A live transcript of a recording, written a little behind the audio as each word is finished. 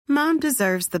Mom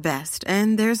deserves the best,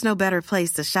 and there's no better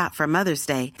place to shop for Mother's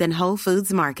Day than Whole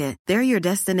Foods Market. They're your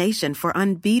destination for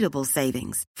unbeatable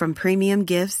savings, from premium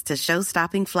gifts to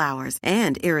show-stopping flowers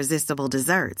and irresistible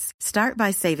desserts. Start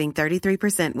by saving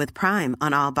 33% with Prime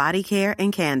on all body care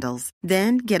and candles.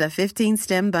 Then get a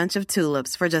 15-stem bunch of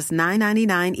tulips for just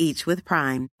 $9.99 each with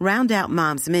Prime. Round out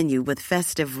Mom's menu with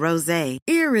festive rosé,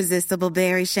 irresistible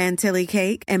berry chantilly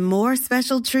cake, and more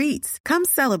special treats. Come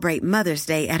celebrate Mother's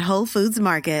Day at Whole Foods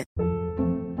Market.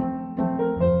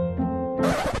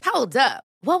 Hold up.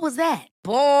 What was that?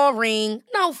 Boring.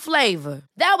 No flavor.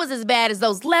 That was as bad as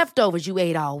those leftovers you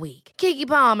ate all week. Keke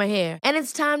Palmer here, and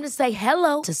it's time to say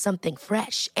hello to something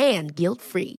fresh and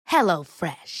guilt-free. Hello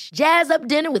Fresh. Jazz up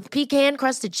dinner with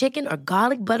pecan-crusted chicken or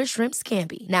garlic butter shrimp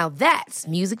scampi. Now that's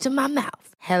music to my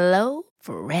mouth. Hello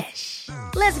Fresh.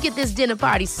 Let's get this dinner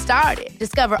party started.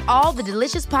 Discover all the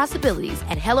delicious possibilities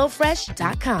at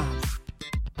hellofresh.com.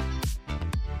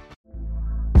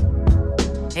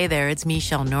 Hey there, it's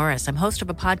Michelle Norris. I'm host of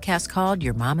a podcast called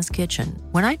Your Mama's Kitchen.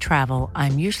 When I travel,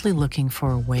 I'm usually looking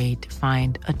for a way to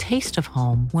find a taste of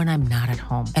home when I'm not at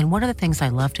home. And one of the things I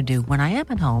love to do when I am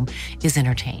at home is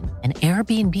entertain. And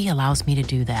Airbnb allows me to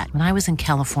do that. When I was in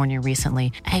California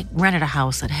recently, I rented a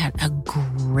house that had a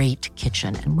great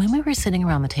kitchen. And when we were sitting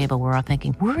around the table, we were all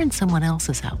thinking, we're in someone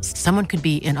else's house. Someone could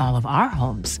be in all of our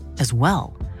homes as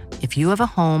well. If you have a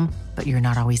home, but you're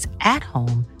not always at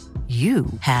home, you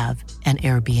have an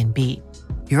Airbnb.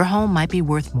 Your home might be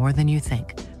worth more than you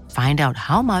think. Find out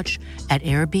how much at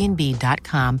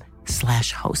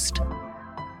airbnb.com/host.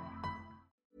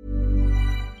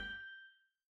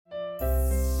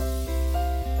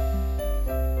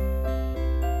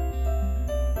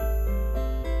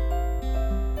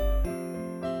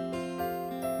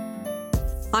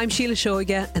 I'm Sheila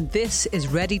Shoiga, and this is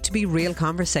Ready to Be Real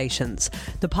Conversations,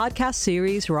 the podcast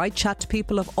series where I chat to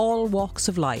people of all walks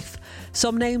of life.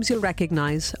 Some names you'll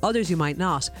recognise, others you might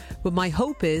not, but my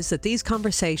hope is that these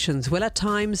conversations will at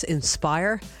times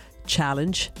inspire,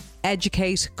 challenge,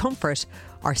 educate, comfort,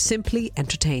 or simply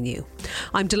entertain you.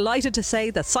 I'm delighted to say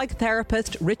that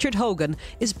psychotherapist Richard Hogan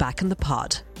is back in the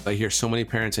pod. I hear so many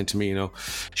parents saying to me,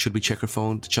 should we check our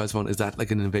phone, the child's phone? Is that like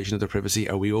an invasion of their privacy?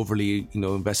 Are we overly,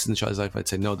 invested in the child's life? I'd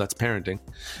say, no, that's parenting.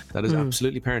 That is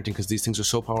absolutely parenting, because these things are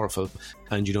so powerful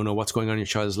and you don't know what's going on in your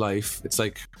child's life. It's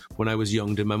like when I was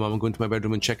young, did my mom go into my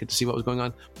bedroom and check it to see what was going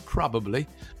on? Probably,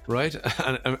 right?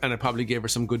 And I probably gave her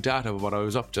some good data of what I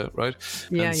was up to, right?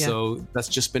 So that's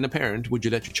just being a parent. Would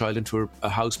you let your child into a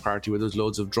house party where there's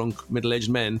loads of drunk middle-aged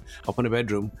men up in a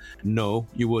bedroom? No,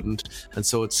 you wouldn't. And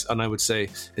I would say,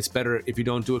 it's better if you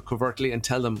don't do it covertly and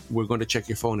tell them, we're going to check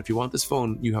your phone. If you want this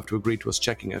phone, you have to agree to us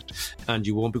checking it. And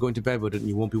you won't be going to bed with it and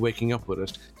you won't be waking up with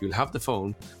it. You'll have the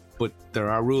phone, but there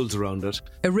are rules around it.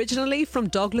 Originally from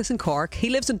Douglas in Cork, he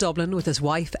lives in Dublin with his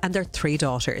wife and their 3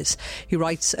 daughters. He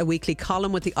writes a weekly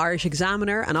column with the Irish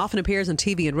Examiner and often appears on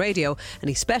TV and radio, and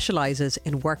he specialises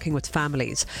in working with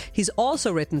families. He's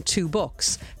also written 2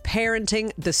 books,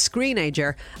 Parenting the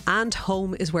Screenager and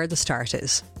Home is Where the Start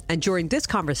Is. And during this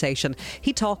conversation,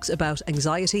 he talks about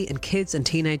anxiety in kids and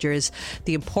teenagers,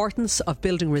 the importance of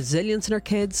building resilience in our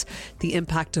kids, the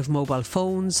impact of mobile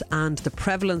phones, and the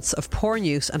prevalence of porn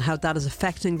use and how that is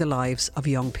affecting the lives of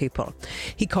young people.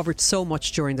 He covered so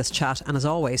much during this chat, and as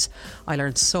always, I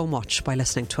learned so much by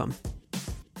listening to him.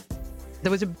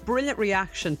 There was a brilliant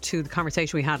reaction to the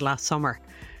conversation we had last summer.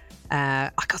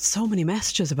 I got so many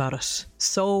messages about it.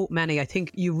 So many. I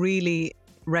think you really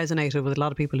resonated with a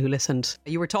lot of people who listened.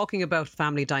 You were talking about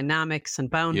family dynamics and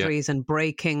boundaries and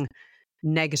breaking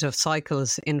negative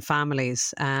cycles in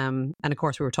families. And of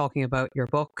course, we were talking about your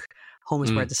book, Home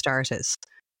is Where the Start Is.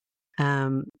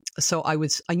 So I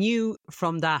knew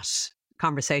from that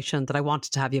conversation that I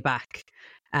wanted to have you back.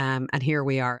 And here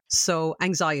we are. So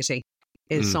anxiety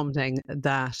is something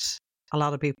that a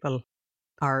lot of people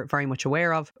are very much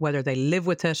aware of, whether they live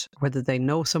with it, whether they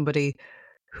know somebody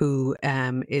who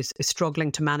is struggling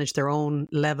to manage their own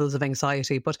levels of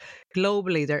anxiety. But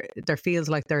globally, there feels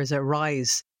like there's a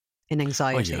rise in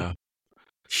anxiety. Oh, yeah.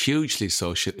 Hugely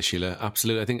so, Sheila.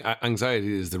 Absolutely. I think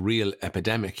anxiety is the real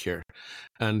epidemic here.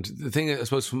 And the thing, I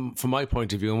suppose, from my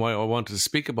point of view, and why I wanted to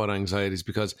speak about anxiety is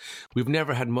because we've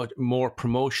never had much more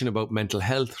promotion about mental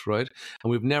health, right?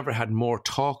 And we've never had more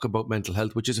talk about mental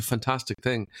health, which is a fantastic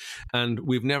thing. And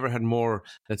we've never had more,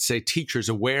 let's say, teachers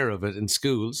aware of it in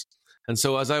schools. And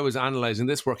so as I was analysing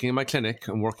this, working in my clinic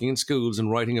and working in schools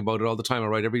and writing about it all the time, I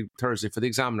write every Thursday for the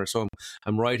Examiner. So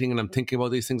I'm writing and I'm thinking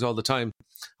about these things all the time.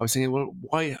 I was thinking, well,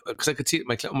 why? Because I could see it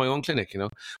in my own clinic,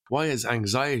 why is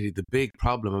anxiety the big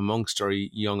problem amongst our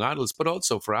young adults, but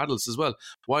also for adults as well?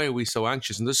 Why are we so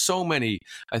anxious? And there's so many.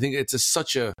 I think it's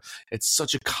such a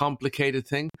complicated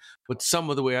thing. But some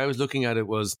of the way I was looking at it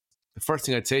was, the first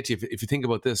thing I'd say to you, if you think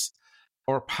about this,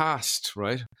 our past,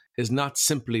 right, is not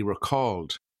simply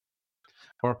recalled.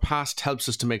 Our past helps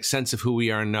us to make sense of who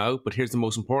we are now, but here's the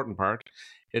most important part.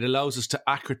 It allows us to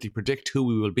accurately predict who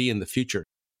we will be in the future.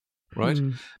 Right.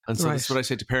 And so that's what I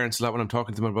say to parents a lot when I'm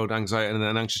talking to them about anxiety and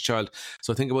an anxious child.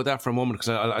 So think about that for a moment, because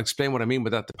I'll explain what I mean by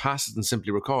that. The past isn't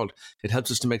simply recalled. It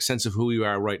helps us to make sense of who we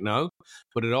are right now,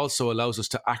 but it also allows us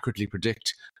to accurately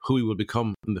predict who we will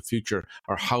become in the future,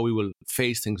 or how we will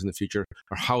face things in the future,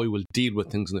 or how we will deal with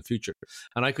things in the future.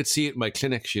 And I could see it in my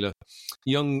clinic, Sheila,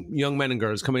 young men and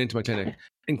girls coming into my clinic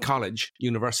in college,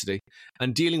 university,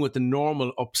 and dealing with the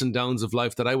normal ups and downs of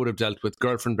life that I would have dealt with: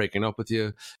 girlfriend breaking up with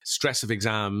you, stress of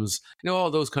exams, all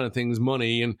those kind of things,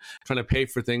 money and trying to pay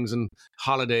for things and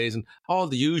holidays and all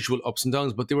the usual ups and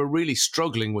downs. But they were really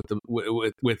struggling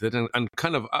with it and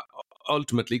kind of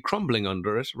ultimately crumbling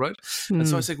under it, right? And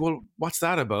so I said, well, what's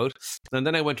that about? And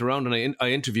then I went around and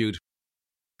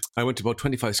I went to about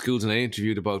 25 schools and I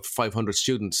interviewed about 500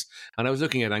 students. And I was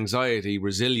looking at anxiety,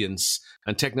 resilience,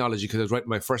 and technology, because I was writing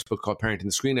my first book called Parenting the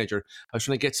Screenager. I was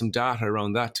trying to get some data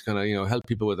around that to kind of, help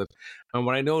people with it. And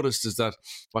what I noticed is that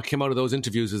what came out of those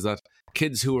interviews is that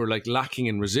kids who were like lacking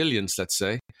in resilience, let's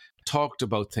say, talked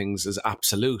about things as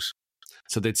absolute.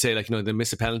 So they'd say, like, they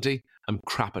miss a penalty. I'm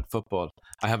crap at football.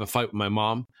 I have a fight with my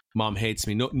mom. Mom hates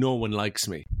me. No one likes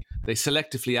me. They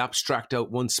selectively abstract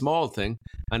out one small thing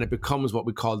and it becomes what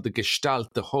we call the gestalt,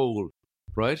 the whole,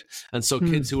 right? And so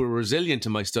kids who were resilient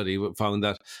in my study found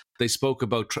that they spoke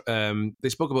about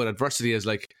adversity as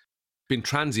like being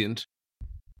transient.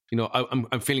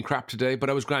 I'm feeling crap today, but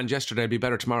I was grand yesterday. I'll be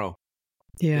better tomorrow.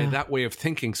 Yeah. That way of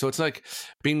thinking. So it's like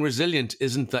being resilient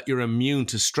isn't that you're immune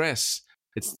to stress.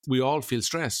 We all feel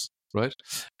stress, right?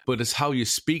 But it's how you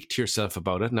speak to yourself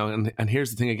about it. Now, and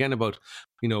here's the thing again about,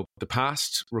 the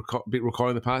past,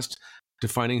 recalling the past,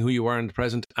 defining who you are in the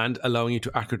present, and allowing you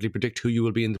to accurately predict who you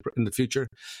will be in the future.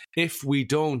 If we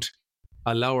don't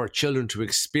allow our children to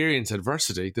experience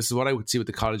adversity, this is what I would see with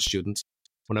the college students.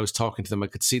 When I was talking to them, I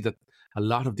could see that a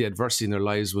lot of the adversity in their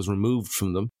lives was removed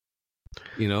from them.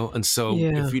 And so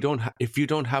if you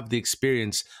don't have the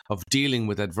experience of dealing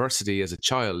with adversity as a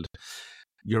child,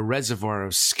 your reservoir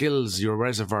of skills, your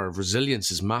reservoir of resilience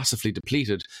is massively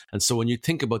depleted. And so when you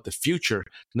think about the future,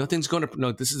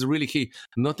 this is really key.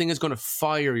 Nothing is going to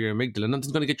fire your amygdala.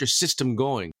 Nothing's going to get your system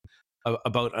going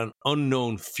about an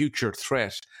unknown future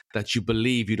threat that you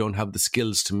believe you don't have the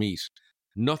skills to meet.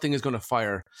 Nothing is going to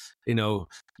fire,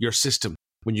 your system.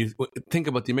 When you think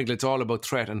about the amygdala, it's all about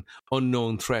threat and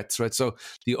unknown threats, right? So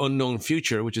the unknown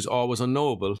future, which is always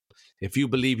unknowable, if you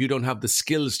believe you don't have the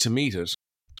skills to meet it,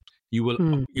 you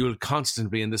will constantly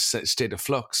be in this state of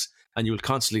flux, and you will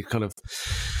constantly kind of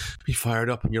be fired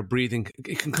up, and your breathing,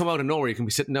 it can come out of nowhere. You can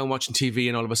be sitting down watching TV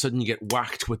and all of a sudden you get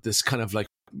whacked with this kind of like,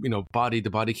 the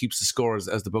body keeps the score, as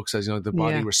the book says, the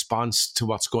body responds to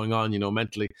what's going on,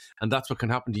 mentally. And that's what can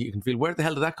happen to you. You can feel, where the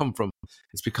hell did that come from?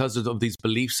 It's because of these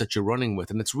beliefs that you're running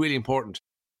with. And it's really important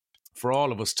for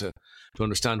all of us to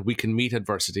understand we can meet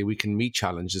adversity, we can meet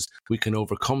challenges, we can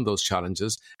overcome those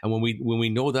challenges. And when we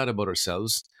know that about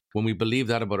ourselves, when we believe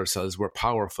that about ourselves, we're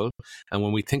powerful. And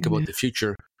when we think about the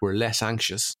future, we're less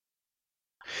anxious.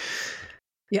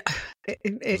 Yeah,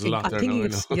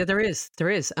 there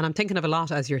is. And I'm thinking of a lot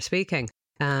as you're speaking.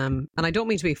 And I don't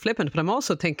mean to be flippant, but I'm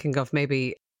also thinking of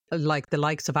maybe like the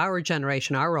likes of our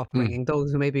generation, our upbringing,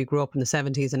 those who maybe grew up in the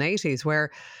 70s and 80s, where,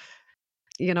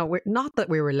 we're not that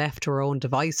we were left to our own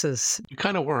devices. You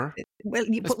kind of were. Well,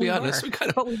 let's be honest.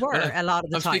 But we were a lot of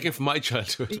the time. I'm speaking from my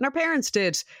childhood. And our parents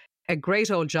did a great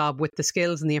old job with the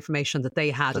skills and the information that they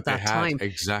had at that time.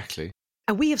 Exactly.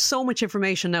 And we have so much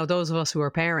information now, those of us who are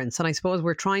parents, and I suppose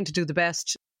we're trying to do the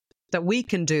best that we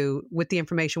can do with the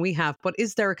information we have. But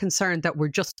is there a concern that we're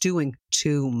just doing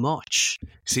too much?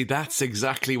 See, that's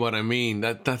exactly what I mean.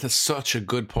 That is such a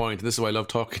good point. This is why I love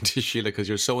talking to you, Sheila, because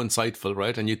you're so insightful,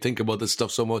 right? And you think about this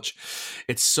stuff so much.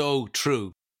 It's so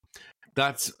true.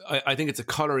 I think it's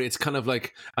it's kind of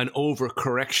like an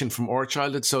overcorrection from our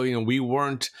childhood. So, we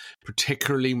weren't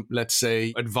particularly, let's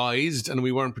say, advised, and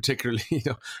we weren't particularly,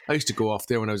 I used to go off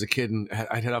there when I was a kid and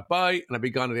I'd head up by and I'd be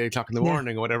gone at 8 o'clock in the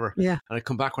morning or whatever. Yeah. And I'd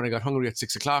come back when I got hungry at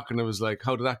 6 o'clock and I was like,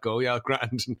 how did that go? Yeah,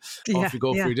 grand. And off you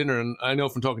go for your dinner. And I know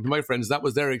from talking to my friends, that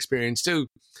was their experience too.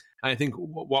 And I think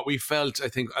what we felt, I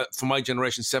think for my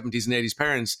generation, 70s and 80s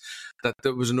parents, that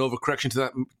there was an overcorrection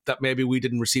to that maybe we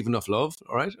didn't receive enough love,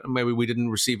 all right? And maybe we didn't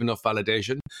receive enough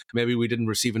validation. Maybe we didn't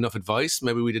receive enough advice.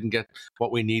 Maybe we didn't get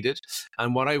what we needed.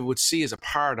 And what I would see is a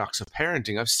paradox of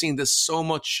parenting. I've seen this so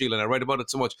much, Sheila, and I write about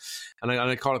it so much. And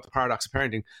I call it the paradox of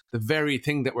parenting. The very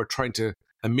thing that we're trying to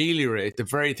ameliorate, the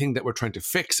very thing that we're trying to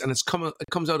fix, and it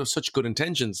comes out of such good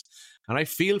intentions. And I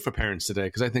feel for parents today,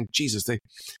 because I think, Jesus,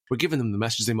 we're giving them the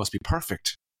message they must be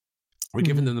perfect. We're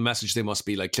giving them the message they must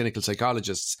be like clinical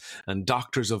psychologists and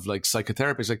doctors of like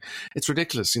psychotherapists. Like, it's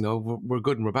ridiculous, we're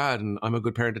good and we're bad, and I'm a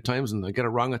good parent at times and I get it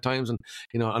wrong at times, and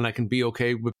and I can be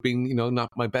okay with being not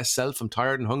my best self. I'm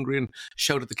tired and hungry and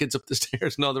shout at the kids up the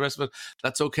stairs and all the rest of it.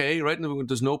 That's okay, right? And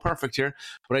there's no perfect here.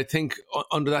 But I think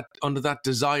under that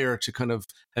desire to kind of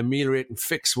ameliorate and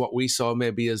fix what we saw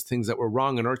maybe as things that were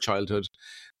wrong in our childhood,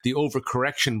 the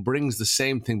overcorrection brings the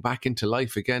same thing back into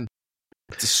life again.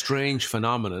 It's a strange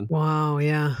phenomenon. Wow,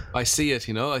 yeah. I see it,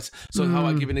 how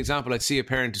I give you an example, I'd see a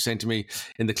parent saying to me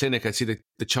in the clinic, I'd see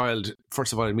the child,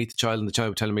 first of all, I'd meet the child and the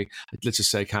child would tell me, let's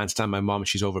just say, I can't stand my mom,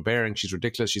 she's overbearing, she's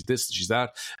ridiculous, she's this, she's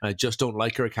that, and I just don't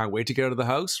like her, I can't wait to get out of the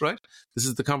house, right? This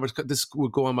is the conversation, this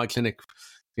would go on my clinic,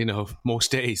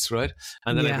 most days, right?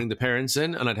 And then I'd bring the parents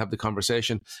in and I'd have the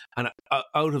conversation, and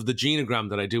out of the genogram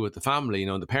that I do with the family,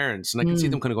 and the parents, and I can see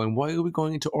them kind of going, why are we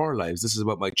going into our lives? This is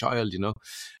about my child,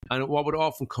 And what would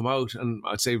often come out, and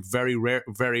I'd say very rare,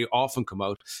 very often come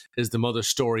out, is the mother's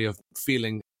story of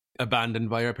feeling abandoned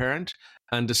by her parent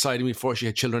and deciding before she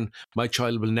had children, my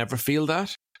child will never feel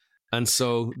that. And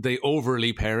so they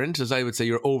overly parent, as I would say,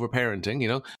 you're over-parenting,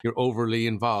 you're overly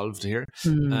involved here.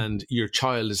 And your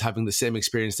child is having the same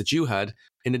experience that you had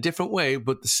in a different way,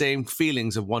 but the same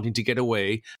feelings of wanting to get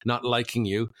away, not liking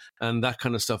you. And that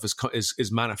kind of stuff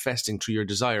is manifesting through your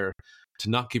desire to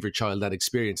not give your child that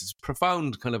experience. It's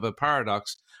profound, kind of a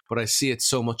paradox, but I see it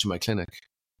so much in my clinic.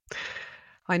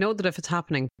 I know that if it's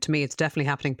happening to me, it's definitely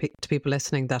happening to people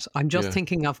listening, that I'm just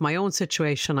thinking of my own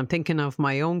situation. I'm thinking of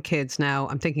my own kids now.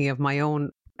 I'm thinking of my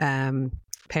own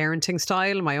parenting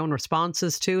style, my own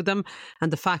responses to them.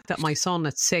 And the fact that my son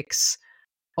at 6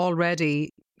 already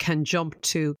can jump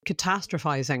to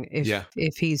catastrophizing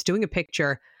if he's doing a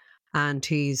picture and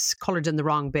he's coloured in the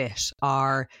wrong bit,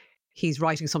 or he's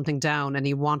writing something down and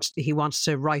he wants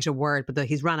to write a word, but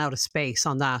he's ran out of space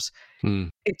on that.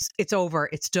 It's over.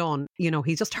 It's done.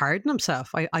 He's just hardened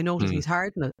himself. I notice he's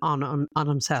hardened on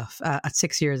himself at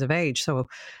 6 years of age. So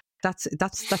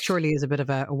that surely is a bit of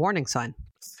a warning sign.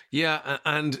 Yeah,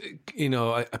 and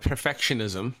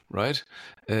perfectionism, right,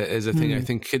 is a thing I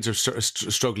think kids are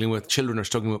struggling with. Children are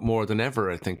struggling with more than ever.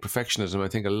 I think perfectionism. I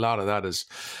think a lot of that is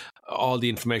all the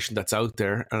information that's out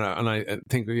there, and I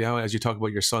think as you talk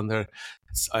about your son there,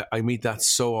 I meet that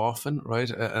so often, right?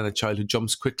 And a child who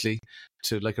jumps quickly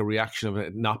to like a reaction of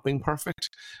it not being perfect.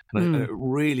 And a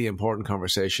really important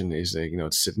conversation is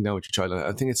sitting down with your child.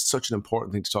 I think it's such an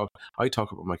important thing to talk. I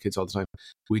talk about my kids all the time.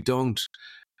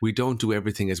 We don't do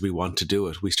everything as we want to do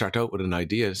it. We start out with an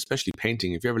idea, especially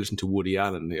painting. If you ever listen to Woody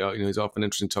Allen, he's often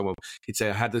interesting to talk about. He'd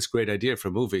say, I had this great idea for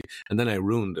a movie and then I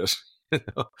ruined it.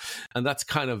 And that's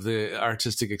kind of the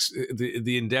artistic,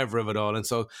 the endeavor of it all. And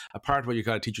so a part of what you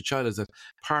got to teach your child is that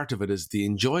part of it is the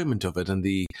enjoyment of it and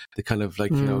the kind of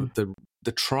like,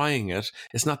 the trying it.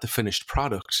 It's not the finished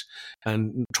product,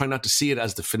 and try not to see it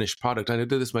as the finished product. And I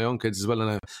do this with my own kids as well, and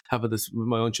I have this with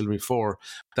my own children before,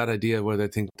 that idea where they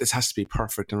think this has to be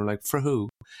perfect, and we're like, for who?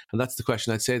 And that's the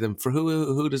question I'd say to them, for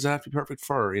who does it have to be perfect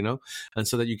for, And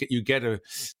so that you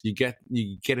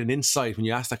get an insight when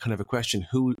you ask that kind of a question,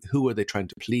 who are they trying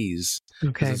to please?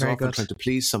 Okay, very often good. trying to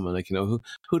please someone, like,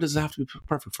 who does it have to be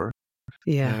perfect for?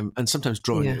 Yeah. And sometimes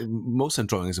most of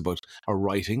drawing is about, or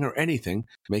writing or anything,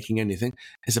 making anything,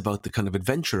 is about the kind of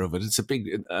adventure of it. It's a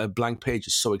big blank page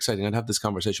is so exciting. I'd have this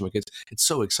conversation with kids. It's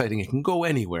so exciting. It can go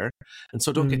anywhere. And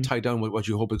so don't get tied down with what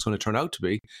you hope it's going to turn out to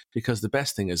be, because the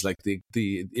best thing is like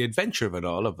the adventure of it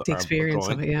all, of the experience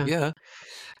drawing. Of it, yeah.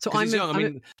 So I'm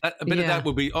young. A bit of that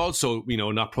would be also,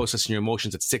 not processing your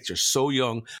emotions at 6. You're so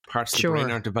young. Parts of the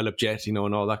brain aren't developed yet, and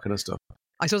all that kind of stuff.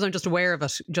 I suppose I'm just aware of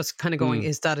it, just kind of going,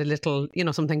 is that a little,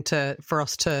 something for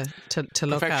us to look at?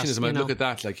 Perfectionism, I'd look at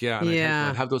that,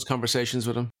 I'd have those conversations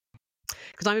with them.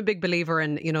 Because I'm a big believer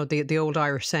in, the old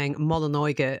Irish saying, Mulla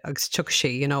Noige agus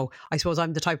Tuckshi. I suppose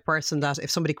I'm the type of person that if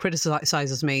somebody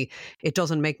criticizes me, it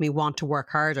doesn't make me want to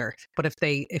work harder. But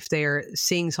if they're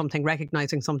seeing something,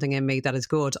 recognizing something in me that is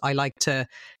good, I like to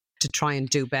to try and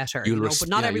do better. You'll But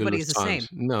not everybody is the respond.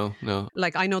 same. No.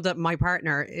 Like, I know that my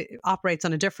partner operates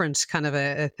on a different kind of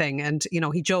a thing, and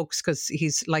he jokes because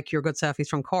he's like your good self. He's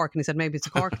from Cork, and he said maybe it's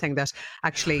a Cork thing that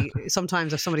actually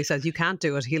sometimes if somebody says you can't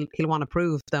do it, he'll want to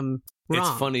prove them wrong.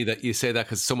 It's funny that you say that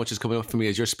because so much is coming up for me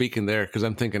as you're speaking there, because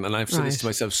I'm thinking, and I've said this to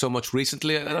myself so much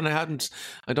recently, and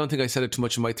I don't think I said it too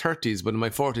much in my 30s, but in my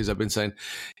 40s I've been saying,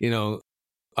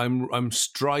 I'm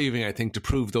striving, I think, to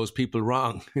prove those people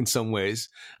wrong in some ways.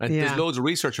 And there's loads of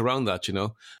research around that,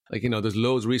 there's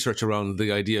loads of research around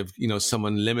the idea of,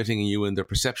 someone limiting you in their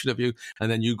perception of you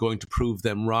and then you going to prove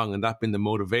them wrong, and that being the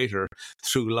motivator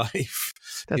through life.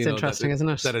 That's interesting, isn't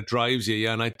it? That it drives you,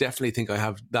 yeah. And I definitely think I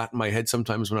have that in my head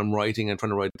sometimes when I'm writing and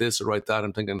trying to write this or write that.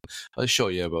 I'm thinking, I'll show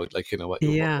you about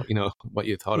what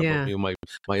you thought about me,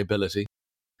 my ability.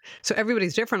 So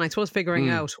everybody's different, I suppose, figuring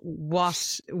out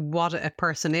what a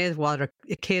person is, what a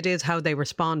kid is, how they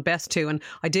respond best to. And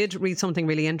I did read something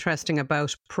really interesting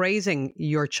about praising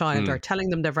your child or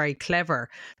telling them they're very clever.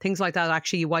 Things like that,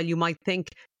 actually, while you might think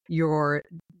you're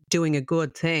doing a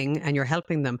good thing and you're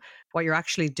helping them, what you're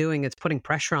actually doing is putting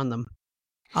pressure on them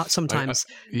sometimes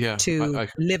to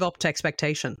live up to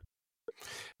expectation.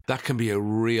 That can be a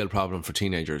real problem for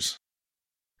teenagers.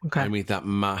 Okay. I mean that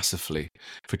massively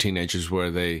for teenagers,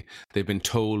 where they've been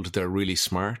told they're really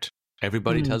smart.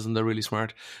 Everybody tells them they're really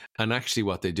smart, and actually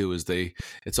what they do is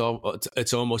it's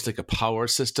almost like a power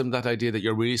system. That idea that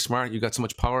you're really smart, you got so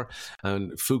much power.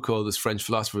 And Foucault, this French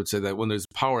philosopher, would say that when there's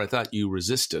power like that, you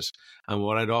resist it. And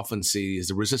what I'd often see is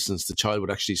the resistance. The child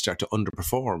would actually start to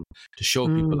underperform to show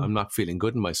people, I'm not feeling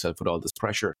good in myself with all this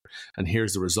pressure, and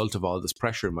here's the result of all this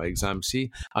pressure in my exam. See,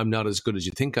 I'm not as good as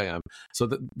you think I am. So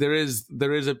there is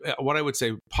what I would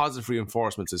say, positive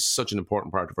reinforcement is such an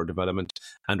important part of our development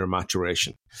and our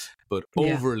maturation. But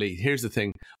here's the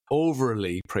thing,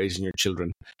 overly praising your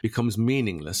children becomes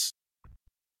meaningless.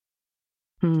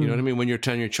 You know what I mean? When you're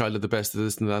telling your child the best of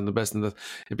this and that and the best of that,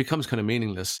 it becomes kind of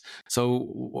meaningless.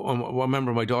 So I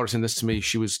remember my daughter saying this to me.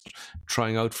 She was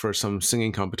trying out for some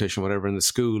singing competition, whatever, in the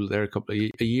school there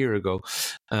a year ago.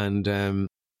 And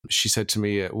she said to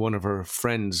me, one of her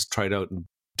friends tried out and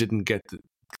didn't get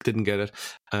it,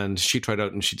 and she tried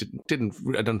out and she didn't.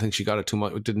 I don't think she got it too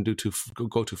much. Didn't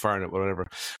go too far in it, whatever.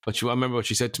 But I remember what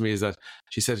she said to me is that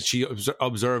she said she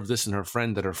observed this in her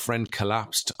friend, that her friend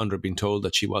collapsed under being told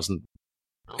that she wasn't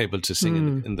able to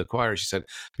sing in the choir. She said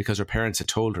because her parents had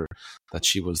told her that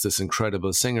she was this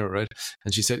incredible singer, right?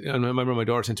 And she said, and I remember my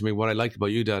daughter saying to me, "What I like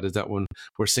about you, Dad, is that when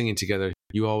we're singing together,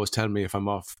 you always tell me if I'm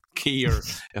off key or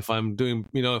if I'm doing,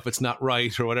 if it's not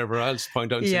right or whatever. I'll just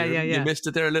point out, you missed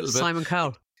it there a little bit." Simon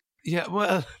Cowell. Yeah,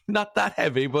 well, not that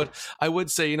heavy, but I would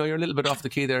say, you're a little bit off the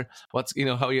key there. What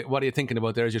are you thinking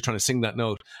about there as you're trying to sing that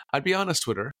note? I'd be honest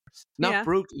with her. Not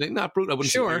brutal. I wouldn't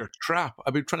say you're a trap.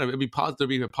 It'd be positive,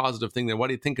 be a positive thing there. What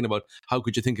are you thinking about? How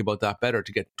could you think about that better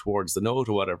to get towards the note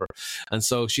or whatever? And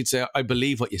so she'd say, I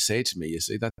believe what you say to me. You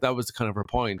see, that was kind of her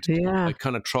point. Yeah. I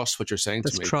kind of trust what you're saying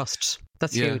to me. Trust.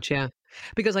 That's huge, yeah.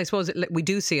 Because I suppose we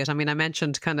do see it. I mean, I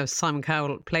mentioned kind of Simon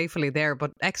Cowell playfully there,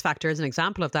 but X Factor is an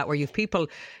example of that, where you've people,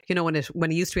 when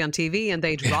it used to be on TV and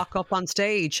they'd rock up on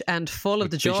stage and full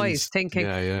of the joys, thinking,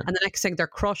 and the next thing they're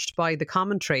crushed by the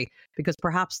commentary, because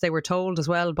perhaps they were told as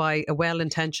well by a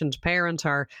well-intentioned parent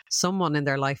or someone in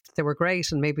their life they were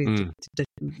great, and maybe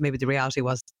the reality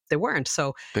was they weren't.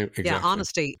 So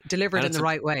honesty delivered in the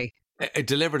right way.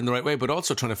 Delivered in the right way, but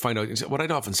also trying to find out what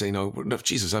I'd often say,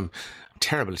 Jesus, I'm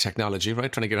terrible at technology,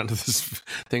 right? Trying to get onto this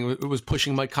thing. It was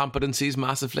pushing my competencies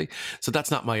massively. So that's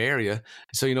not my area.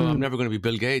 So, I'm never going to be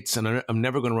Bill Gates, and I'm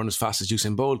never going to run as fast as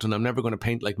Usain Bolt, and I'm never going to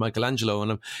paint like Michelangelo.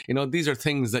 And these are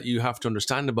things that you have to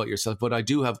understand about yourself. But I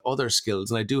do have other skills,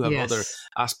 and I do have other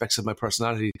aspects of my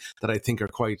personality that I think are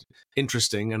quite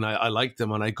interesting, and I like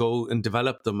them, and I go and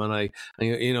develop them, and I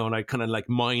kind of like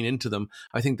mine into them.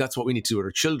 I think that's what we need to do with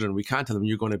our children. We can't tell them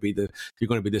you're going to be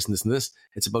this and this and this.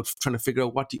 It's about trying to figure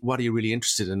out what are you really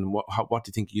interested in, what do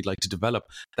you think you'd like to develop.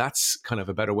 That's kind of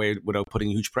a better way without putting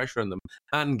huge pressure on them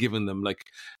and giving them like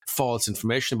false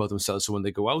information about themselves. So when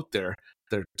they go out there,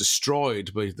 they're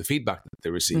destroyed by the feedback that they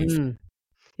receive.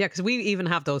 Yeah, because we even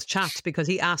have those chats because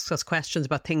he asks us questions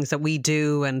about things that we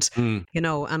do, and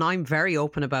and I'm very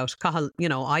open about, Cathal,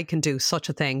 I can do such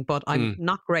a thing, but I'm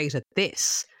not great at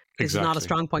this. It's not a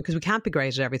strong point, because we can't be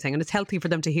great at everything, and it's healthy for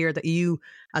them to hear that you,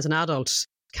 as an adult,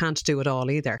 can't do it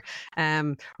all either.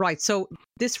 Right. So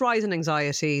this rise in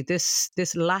anxiety, this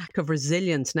lack of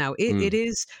resilience now, it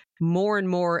is more and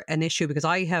more an issue, because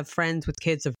I have friends with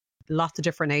kids of lots of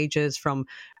different ages, from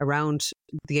around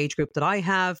the age group that I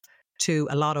have to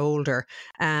a lot older.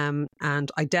 And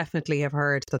I definitely have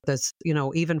heard that there's,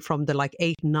 even from the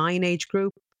 8-9 age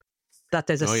group, that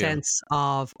there's a Oh, yeah. sense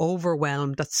of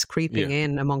overwhelm that's creeping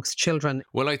in amongst children.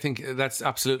 Well, I think that's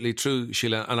absolutely true,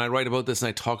 Sheila. And I write about this and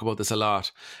I talk about this a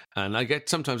lot. And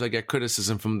sometimes I get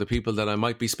criticism from the people that I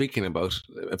might be speaking about,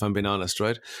 if I'm being honest,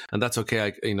 right? And that's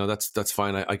okay. That's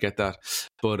fine. I get that.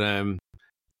 But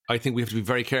I think we have to be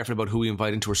very careful about who we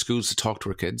invite into our schools to talk to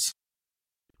our kids.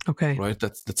 Okay. Right,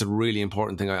 that's a really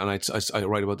important thing, and I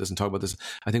write about this and talk about this.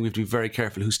 I think we have to be very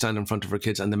careful who stand in front of our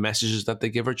kids and the messages that they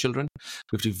give our children.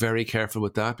 We have to be very careful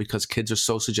with that because kids are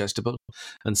so suggestible.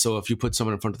 And so if you put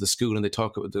someone in front of the school and they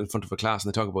talk in front of a class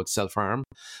and they talk about self-harm,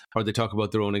 or they talk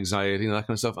about their own anxiety and that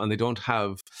kind of stuff, and they don't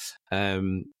have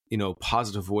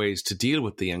positive ways to deal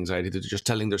with the anxiety, they're just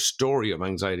telling their story of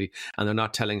anxiety, and they're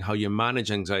not telling how you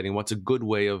manage anxiety and what's a good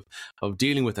way of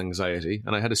dealing with anxiety.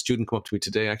 And I had a student come up to me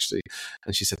today, actually,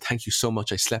 and she said, "Thank you so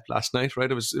much. I slept last night." Right?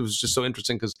 It was just so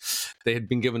interesting because they had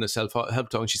been given a self-help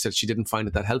talk, and she said she didn't find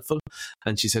it that helpful.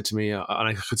 And she said to me, and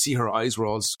I could see her eyes were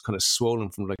all kind of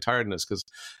swollen from like tiredness.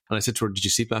 And I said to her, "Did you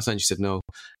sleep last night?" And she said, "No."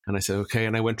 And I said, "Okay."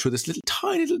 And I went through this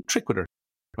tiny little trick with her.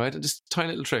 Right? Just a tiny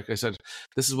little trick. I said,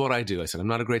 "This is what I do." I said, "I'm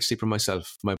not a great sleeper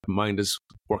myself. My mind is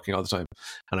working all the time.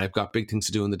 And I've got big things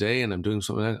to do in the day and I'm doing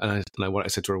something." What I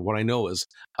said to her, what I know is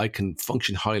I can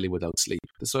function highly without sleep.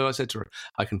 That's what I said to her.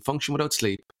 I can function without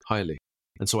sleep highly.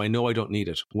 And so I know I don't need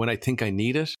it. When I think I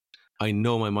need it, I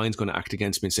know my mind's going to act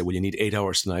against me and say, "Well, you need 8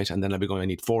 hours tonight." And then I'll be going, "I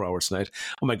need 4 hours tonight.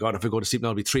 Oh my God, if I go to sleep now,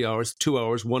 it'll be 3 hours, 2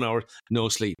 hours, 1 hour, no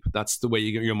sleep." That's the way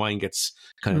your mind gets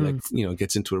kind of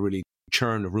gets into a really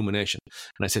churn of rumination.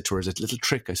 And I said to her, "As a little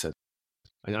trick," I said,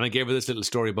 and I gave her this little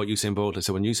story about Usain Bolt. I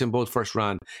said, when Usain Bolt first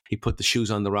ran, he put the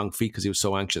shoes on the wrong feet because he was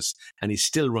so anxious, and he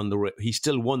still won the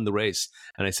race.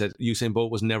 And I said, Usain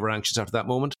Bolt was never anxious after that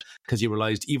moment because he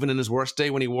realized even in his worst day,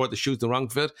 when he wore the shoes the wrong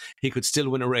fit, he could still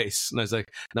win a race. And I was like,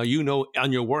 now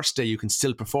on your worst day you can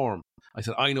still perform. I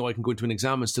said, I know I can go into an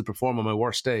exam and still perform on my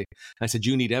worst day. And I said,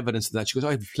 you need evidence of that. She goes,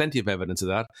 I have plenty of evidence of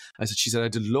that. She said, I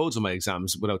did loads of my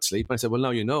exams without sleep. And I said, well,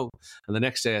 now you know. And the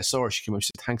next day I saw her, she came up,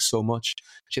 she said, thanks so much.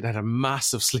 She had a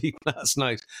massive sleep last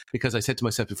night because I said to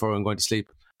myself before I'm going to sleep,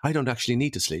 I don't actually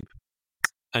need to sleep.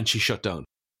 And she shut down.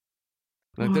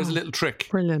 Like, there's a little trick.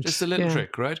 Brilliant. Just a little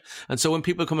trick, right? And so when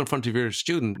people come in front of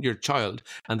your child,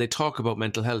 and they talk about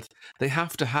mental health, they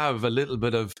have to have a little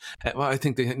bit of, I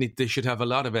think they should have a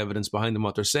lot of evidence behind them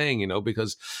what they're saying,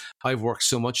 because I've worked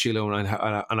so much, Sheila,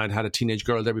 and I'd had a teenage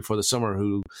girl there before the summer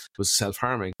who was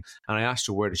self-harming. And I asked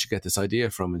her, where did she get this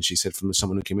idea from? And she said, from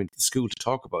someone who came into the school to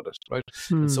talk about it, right?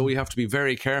 And so we have to be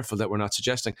very careful that we're not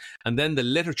suggesting. And then the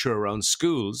literature around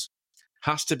schools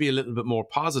has to be a little bit more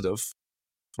positive.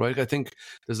 Right, I think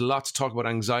there's a lot to talk about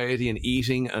anxiety and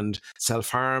eating and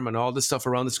self-harm and all this stuff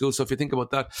around the school. So if you think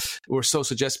about that, we're so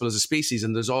suggestible as a species,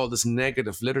 and there's all this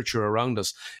negative literature around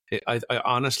us. I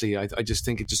honestly just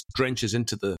think it just drenches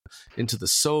into the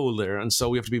soul there, and so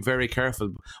we have to be very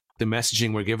careful the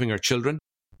messaging we're giving our children.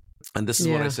 And this is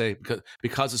what I say,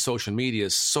 because of social media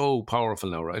is so powerful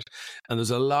now, right? And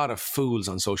there's a lot of fools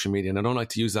on social media, and I don't like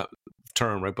to use that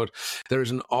term, right? But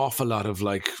there's an awful lot of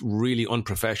like really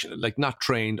unprofessional, like not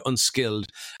trained, unskilled.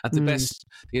 At the best,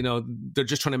 they're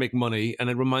just trying to make money. And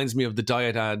it reminds me of the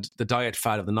diet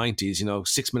fad of the 90s,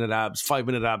 6-minute abs,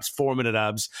 5-minute abs, 4-minute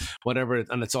abs, whatever.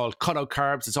 And it's all cut out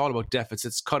carbs. It's all about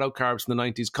deficits. Cut out carbs from the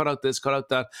 90s, cut out this, cut out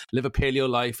that, live a paleo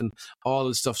life and all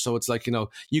this stuff. So it's like,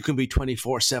 you can be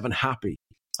 24/7 happy.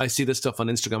 I see this stuff on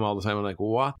Instagram all the time. I'm like,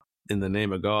 what in the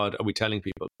name of God are we telling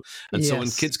people? And so when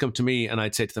kids come to me and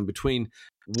I'd say to them, between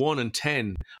 1 and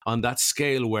 10 on that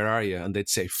scale, where are you? And they'd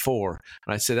say 4.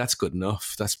 And I'd say, that's good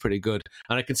enough. That's pretty good.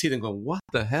 And I can see them going, what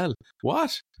the hell?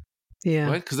 What? Yeah.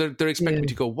 Right? Because they're expecting me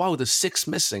to go, wow, there's 6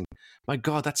 missing. My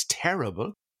God, that's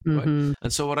terrible. Right?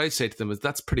 And so what I say to them is,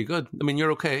 that's pretty good. I mean,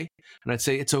 you're okay. And I'd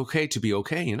say, it's okay to be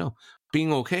okay.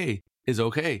 Being okay is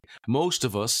okay. Most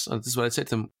of us, and this is what I'd say to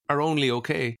them, are only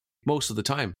okay most of the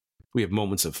time. We have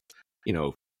moments of,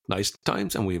 nice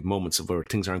times, and we have moments of where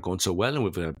things aren't going so well and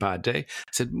we've had a bad day.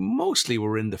 I said, mostly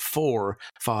we're in the 4,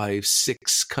 5,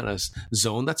 6 kind of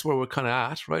zone. That's where we're kind of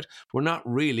at, right? We're not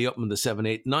really up in the 7,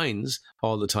 8, 9s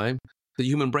all the time. The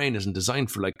human brain isn't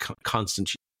designed for like constant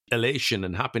elation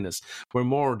and happiness. We're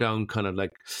more down kind of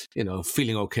like,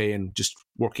 feeling okay and just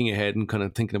working ahead and kind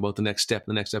of thinking about the next step.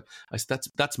 I said,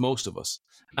 that's most of us.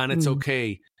 And it's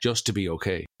okay just to be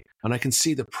okay. And I can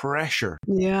see the pressure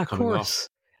coming off.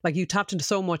 Like, you tapped into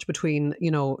so much between,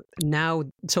 now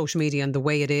social media and the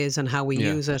way it is and how we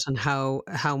use it and how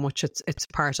much it's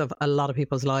part of a lot of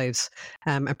people's lives,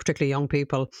 and particularly young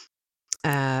people.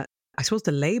 I suppose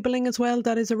the labeling as well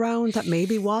that is around that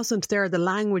maybe wasn't there, the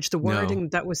language, the wording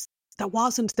that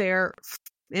wasn't there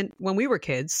when we were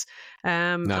kids.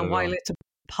 And while it's a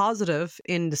positive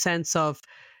in the sense of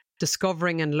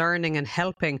discovering and learning and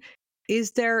helping.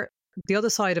 Is there, the other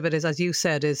side of it is, as you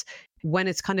said, is when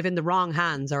it's kind of in the wrong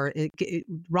hands or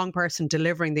wrong person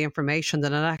delivering the information,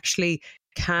 then it actually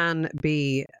can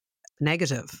be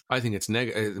negative. I think it's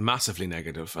massively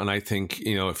negative. And I think,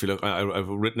 if you look, I've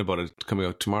written about it coming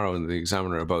out tomorrow in the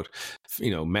Examiner about,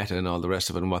 Meta and all the rest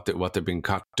of it, and what they've been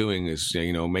caught doing is,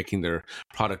 making their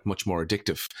product much more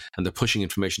addictive, and they're pushing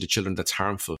information to children that's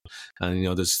harmful. And,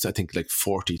 there's, I think, like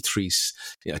 43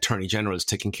 attorney generals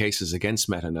taking cases against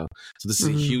Meta now. So this is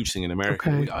a huge thing in America.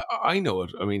 Okay. I know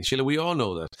it. I mean, Sheila, we all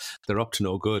know that they're up to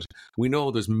no good. We know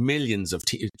there's millions of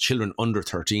children under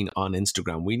 13 on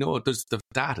Instagram. We know the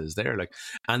data is there.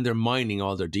 And they're mining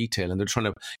all their detail, and they're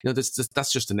trying to,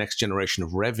 that's just the next generation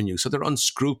of revenue. So they're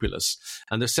unscrupulous,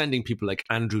 and they're sending people like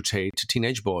Andrew Tate to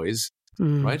teenage boys,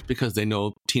 right? Because they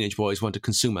know teenage boys want to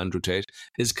consume Andrew Tate.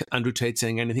 Is Andrew Tate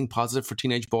saying anything positive for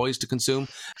teenage boys to consume?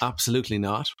 Absolutely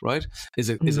not, right? Is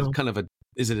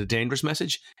it a dangerous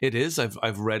message? It is.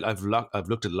 I've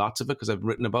looked at lots of it because I've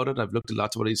written about it. I've looked at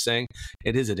lots of what he's saying.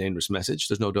 It is a dangerous message.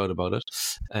 There's no doubt about it.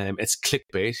 It's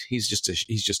clickbait. He's just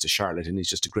a charlatan. He's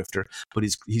just a grifter. But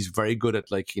he's very good at,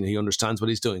 he understands what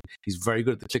he's doing. He's very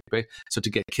good at the clickbait. So to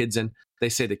get kids in, they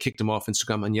say they kicked him off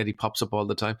Instagram, and yet he pops up all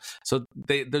the time. So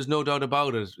there's no doubt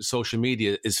about it. Social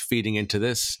media is feeding into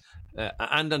this.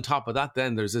 And on top of that,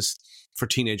 then there's this for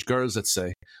teenage girls, let's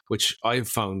say, which I've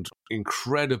found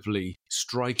incredibly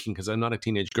striking, because I'm not a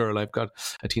teenage girl. I've got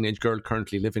a teenage girl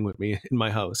currently living with me in my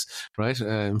house, right?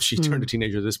 She turned a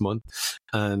teenager this month,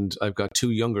 and I've got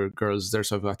 2 younger girls there,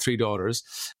 so I've got 3 daughters,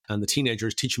 and the teenager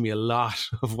is teaching me a lot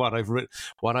of what I've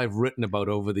written about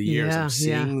over the years. I'm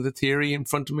seeing the theory in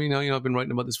front of me now. I've been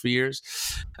writing about this for years.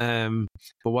 But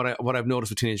what I've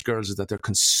noticed with teenage girls is that they're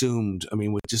consumed. I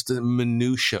mean, with just the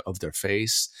minutiae of their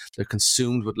face, they're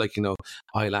consumed with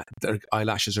their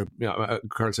eyelashes are. A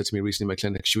girl said to me recently in my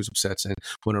clinic, she was upset, saying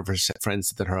one of her friends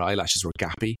said that her eyelashes were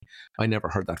gappy. I never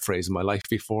heard that phrase in my life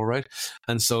before, right?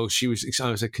 And so I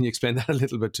was like, can you explain that a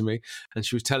little bit to me? And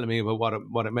she was telling me about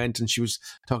what it meant, and she was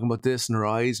talking about this and her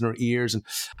eyes and her ears, and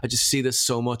I just see this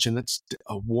so much, and it's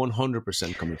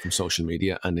 100% coming from social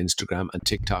media and Instagram and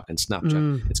TikTok and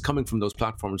Snapchat. It's coming from those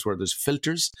platforms where there's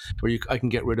filters, where I can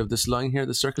get rid of this line here,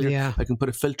 the circle here. Yeah. I can put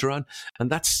a filter on,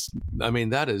 and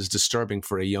that is disturbing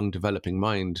for a young developing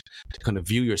mind to kind of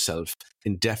view yourself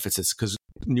in deficits, because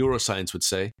neuroscience would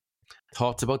say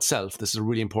thoughts about self, this is a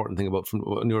really important thing about from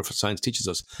what neuroscience teaches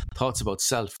us, thoughts about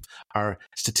self are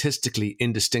statistically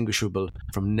indistinguishable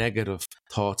from negative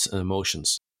thoughts and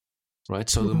emotions, right?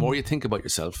 So the more you think about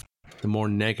yourself, the more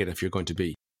negative you're going to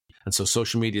be. And so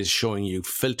social media is showing you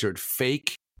filtered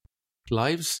fake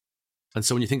lives. And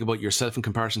so when you think about yourself in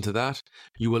comparison to that,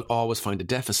 you will always find a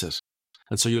deficit.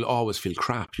 And so you'll always feel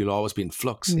crap. You'll always be in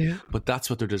flux. Yeah. But that's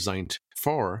what they're designed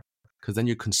for, because then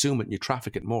you consume it and you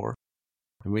traffic it more.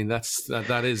 I mean,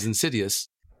 that is insidious.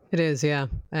 It is, yeah.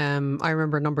 I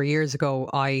remember a number of years ago,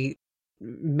 I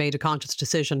made a conscious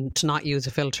decision to not use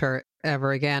a filter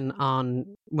ever again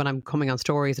when I'm coming on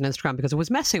stories on Instagram, because it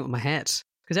was messing with my head.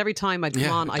 Because every time I'd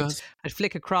come on, I'd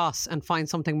flick across and find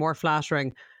something more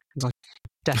flattering. I'd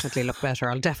definitely look better.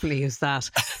 I'll definitely use that.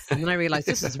 And then I realised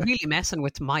this is really messing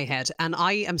with my head. And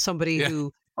I am somebody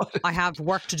who I have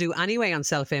work to do anyway on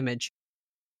self-image.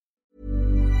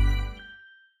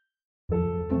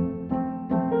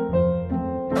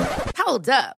 Hold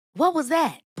up. What was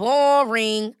that?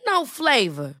 Boring. No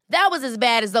flavor. That was as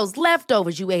bad as those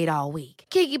leftovers you ate all week.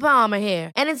 Keke Palmer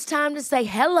here. And it's time to say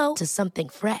hello to something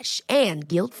fresh and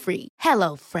guilt-free.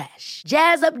 Hello Fresh.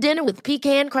 Jazz up dinner with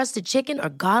pecan-crusted chicken or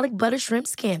garlic butter shrimp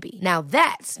scampi. Now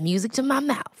that's music to my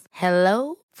mouth.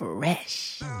 Hello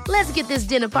Fresh. Let's get this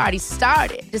dinner party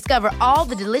started. Discover all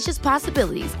the delicious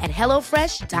possibilities at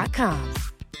HelloFresh.com.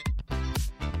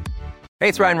 Hey,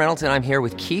 it's Ryan Reynolds, and I'm here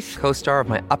with Keith, co-star of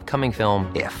my upcoming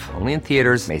film, If, only in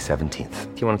theaters May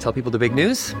 17th. Do you want to tell people the big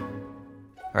news?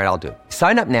 All right, I'll do it.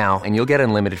 Sign up now and you'll get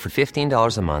unlimited for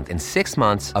 $15 a month and 6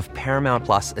 months of Paramount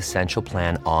Plus Essential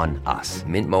Plan on us.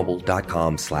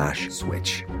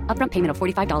 MintMobile.com/switch. Upfront payment of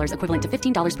 $45 equivalent to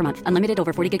 $15 per month. Unlimited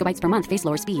over 40 gigabytes per month. Face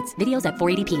lower speeds. Videos at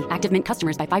 480p. Active Mint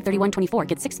customers by 531.24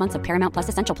 get 6 months of Paramount Plus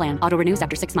Essential Plan. Auto renews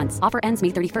after 6 months. Offer ends May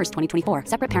 31st, 2024.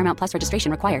 Separate Paramount Plus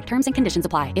registration required. Terms and conditions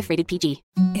apply if rated PG.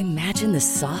 Imagine the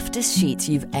softest sheets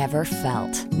you've ever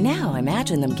felt. Now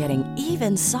imagine them getting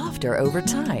even softer over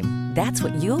time. That's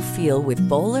what you'll feel with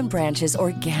Boll & Branch's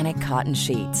organic cotton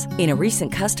sheets. In a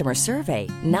recent customer survey,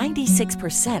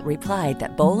 96% replied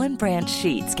that Boll & Branch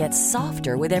sheets get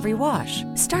softer with every every wash.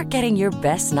 Start getting your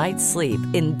best night's sleep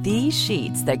in these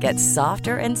sheets that get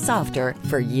softer and softer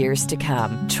for years to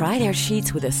come. Try their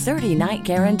sheets with a 30-night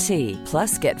guarantee.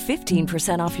 Plus, get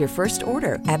 15% off your first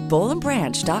order at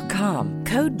bowlandbranch.com.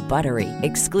 Code BUTTERY.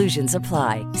 Exclusions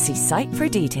apply. See site for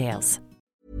details.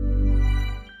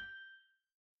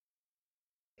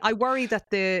 I worry that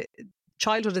the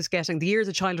years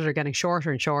of childhood are getting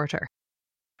shorter and shorter.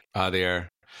 They are.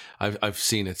 I've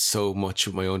seen it so much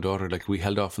with my own daughter. Like, we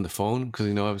held off on the phone because,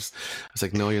 you know, I was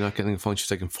like, no, you're not getting a phone. She's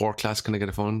like, in 4th class, can I get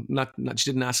a phone? Not she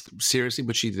didn't ask seriously,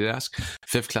 but she did ask.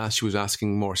 5th class, she was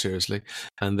asking more seriously,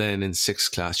 and then in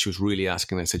 6th class, she was really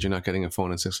asking. I said, you're not getting a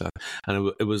phone in 6th class,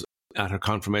 and it was at her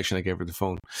confirmation, I gave her the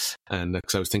phone, and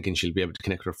because I was thinking she'll be able to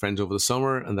connect with her friends over the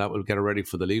summer, and that will get her ready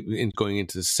for the leave, going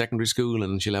into secondary school,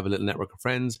 and she'll have a little network of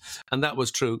friends, and that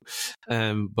was true.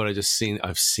 But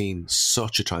I've seen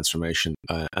such a transformation,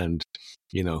 and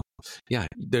you know, yeah,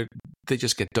 they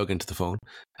just get dug into the phone,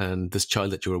 and this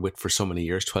child that you were with for so many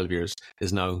years, 12 years,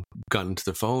 is now gone into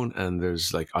the phone, and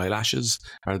there's like eyelashes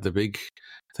are the big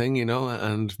thing, you know,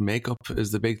 and makeup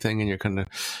is the big thing, and you're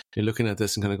looking at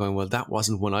this and kind of going, well, that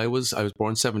wasn't when I was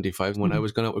born 75, when I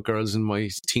was going out with girls in my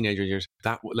teenager years,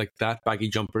 that baggy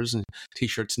jumpers and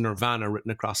t-shirts, Nirvana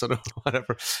written across it or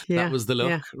whatever, that was the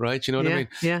look, right? You know what I mean?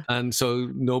 Yeah. And so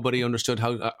nobody understood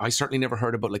how. I certainly never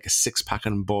heard about like a 6-pack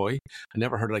on boy. I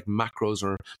never heard of like macros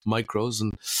or micros,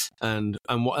 and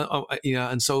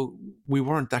so we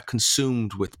weren't that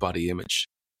consumed with body image.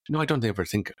 You know, I don't ever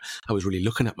think I was really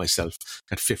looking at myself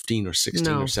at 15 or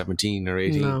 16 or 17 or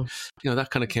 18. No. You know, that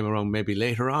kind of came around maybe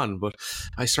later on, but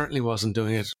I certainly wasn't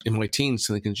doing it in my teens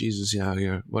thinking, Jesus,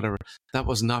 yeah, whatever. That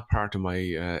was not part of my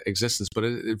existence, but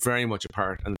it very much a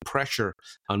part, and pressure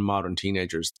on modern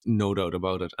teenagers, no doubt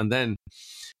about it. And then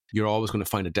you're always going to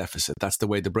find a deficit. That's the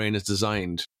way the brain is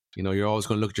designed. You know, you're always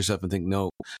going to look at yourself and think, no,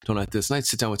 don't like this. And I'd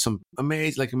sit down with some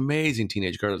amazing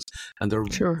teenage girls, and they're,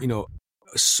 you know,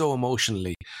 so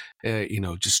emotionally,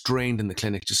 just drained in the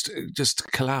clinic,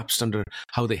 just collapsed under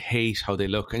how they hate how they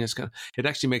look, and it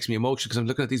actually makes me emotional because I'm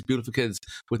looking at these beautiful kids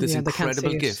with this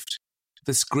incredible gift,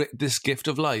 this gift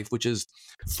of life, which is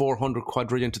 400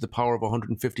 quadrillion to the power of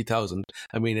 150,000.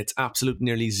 I mean, it's absolute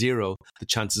nearly zero the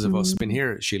chances of us being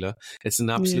here, Sheila. It's an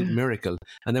absolute miracle,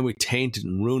 and then we taint it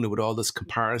and ruin it with all this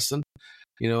comparison.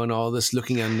 You know, and all this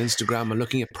looking on Instagram and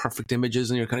looking at perfect images,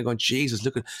 and you're kind of going, Jesus,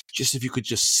 look at, just if you could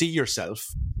just see yourself,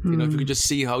 you know, if you could just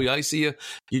see how I see you,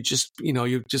 you'd just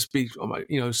be,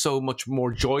 so much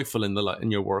more joyful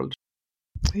in your world.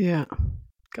 Yeah.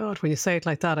 God, when you say it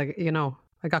like that, I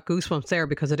got goosebumps there,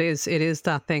 because it is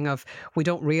that thing of, we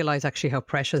don't realize actually how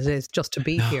precious it is just to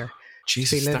be here.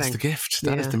 Jesus, that's the gift.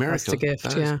 That is the miracle. That's the gift.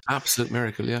 That is absolute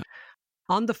miracle. Yeah.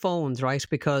 On the phones, right?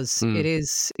 Because it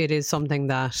is something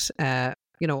that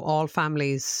all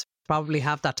families probably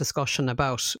have that discussion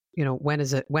about, when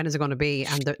is it going to be,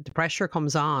 and the pressure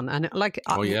comes on, and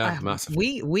massive.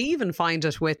 We even find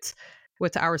it with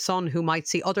our son, who might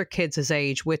see other kids his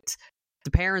age with the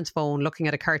parents' phone looking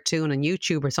at a cartoon on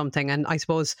YouTube or something, and I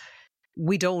suppose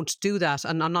we don't do that,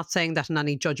 and I'm not saying that in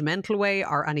any judgmental way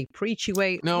or any preachy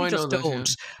way. No, we just don't.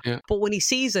 Yeah. But when he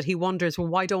sees it, he wonders, well,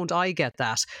 why don't I get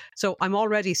that? So I'm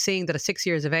already seeing that at 6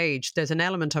 years of age, there's an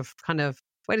element of kind of,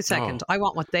 wait a second, I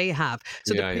want what they have.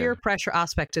 So the peer pressure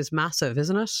aspect is massive,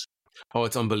 isn't it? Oh,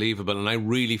 it's unbelievable. And I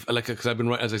really, because I've been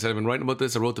writing about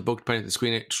this. I wrote the book, Parenting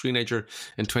the Screenager,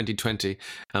 in 2020.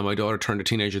 And my daughter turned a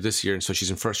teenager this year, and so she's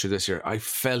in first year this year. I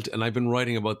felt, and I've been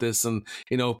writing about this, and,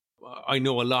 I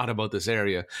know a lot about this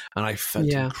area, and I felt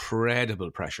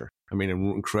incredible pressure. I mean,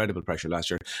 incredible pressure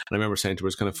last year. And I remember saying to her,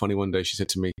 it's kind of funny, one day she said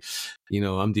to me,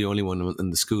 I'm the only one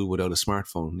in the school without a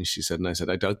smartphone. And she said, and I said,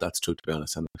 I doubt that's true, to be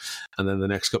honest. And then the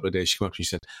next couple of days she came up to me, she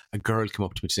said, a girl came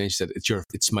up to me today and she said,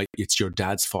 it's your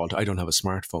dad's fault. I don't have a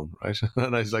smartphone, right?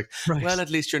 And I was like, well, at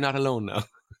least you're not alone now.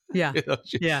 Yeah.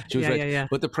 She was right.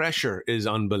 But the pressure is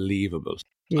unbelievable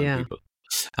on people.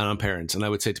 And on parents. And I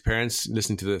would say to parents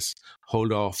listening to this,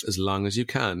 hold off as long as you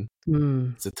can.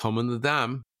 It's a thumb in the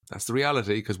dam. That's the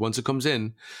reality, because once it comes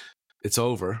in, it's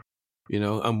over,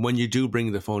 and when you do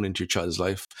bring the phone into your child's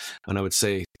life, and I would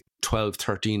say 12,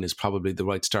 13 is probably the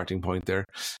right starting point there.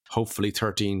 Hopefully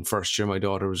 13, first year. My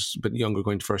daughter was a bit younger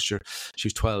going to first year. She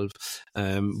was 12,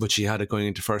 but she had it going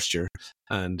into first year.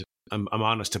 And I'm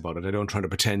honest about it. I don't try to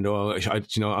pretend, I'm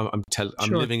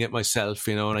living it myself,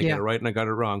 and I get it right and I got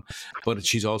it wrong. But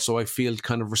she's also, I feel,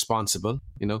 kind of responsible,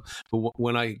 But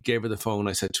when I gave her the phone,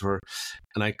 I said to her,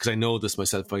 and because I know this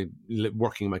myself by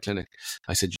working in my clinic,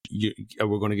 I said,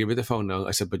 we're going to give you the phone now.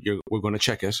 I said, but we're going to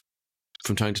check it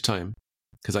from time to time.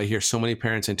 Because I hear so many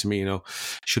parents saying to me,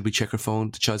 should we check her phone,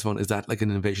 the child's phone? Is that like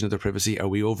an invasion of their privacy? Are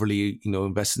we overly,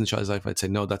 invested in the child's life? I'd say,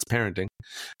 no, that's parenting.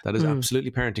 That is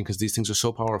absolutely parenting, because these things are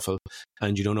so powerful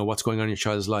and you don't know what's going on in your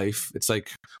child's life. It's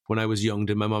like when I was young,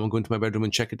 did my mom go into my bedroom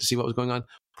and check it to see what was going on?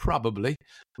 Probably,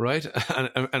 right?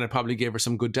 And I probably gave her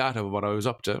some good data of what I was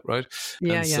up to, right?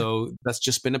 Yeah, so that's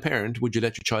just being a parent. Would you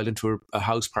let your child into a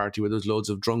house party where there's loads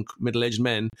of drunk middle-aged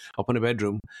men up in a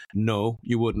bedroom? No,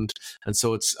 you wouldn't. And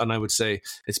I would say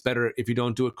it's better if you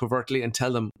don't do it covertly and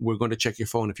tell them, we're going to check your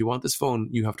phone. If you want this phone,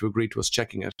 you have to agree to us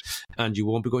checking it, and you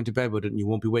won't be going to bed with it and you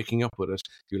won't be waking up with it.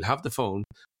 You'll have the phone,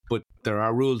 but there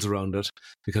are rules around it,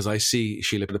 because I see,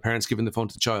 Sheila, the parents giving the phone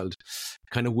to the child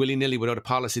kind of willy-nilly without a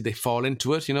policy. They fall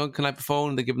into it, can I have the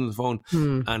phone? They give them the phone,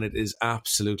 and it is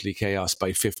absolutely chaos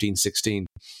by 15, 16.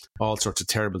 All sorts of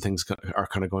terrible things are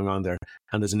kind of going on there,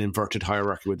 and there's an inverted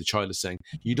hierarchy where the child is saying,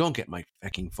 you don't get my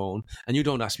fucking phone, and you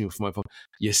don't ask me for my phone.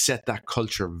 You set that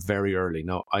culture very early.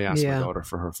 Now, I asked my daughter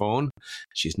for her phone.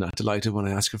 She's not delighted when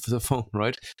I ask her for the phone,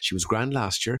 right? She was grand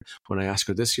last year. When I ask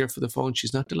her this year for the phone,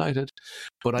 she's not delighted,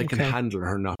 but I can handle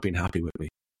her not being happy with me.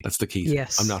 That's the key.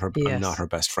 Yes. I'm not her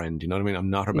best friend. You know what I mean?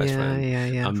 I'm not her best friend.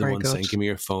 Yeah. I'm the one saying, give me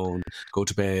your phone, go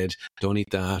to bed, don't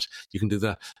eat that, you can do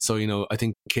that. So, I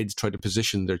think kids try to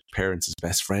position their parents as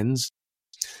best friends.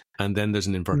 And then there's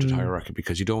an inverted hierarchy,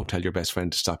 because you don't tell your best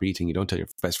friend to stop eating. You don't tell your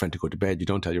best friend to go to bed. You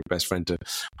don't tell your best friend to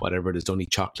whatever it is, don't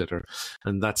eat chocolate.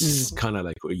 And that's kind of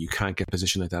like, you can't get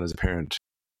positioned like that as a parent.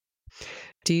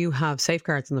 Do you have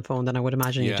safeguards on the phone? Then I would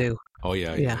imagine you do. Oh,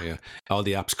 yeah. All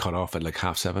the apps cut off at like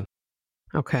 7:30.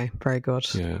 Okay, very good.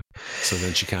 Yeah. So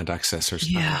then she can't access her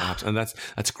apps. And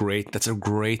that's great. That's a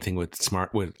great thing with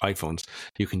iPhones.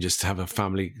 You can just have a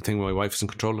family thing. My wife's in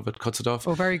control of it, cuts it off.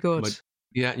 Oh, very good.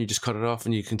 And you just cut it off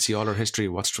and you can see all her history,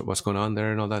 what's going on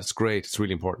there and all that. It's great. It's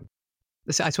really important.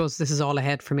 I suppose this is all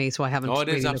ahead for me, so I haven't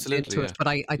really looked into it. But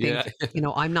I think,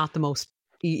 I'm not the most,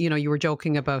 you were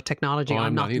joking about technology.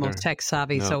 I'm not the most tech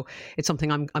savvy. No. So it's something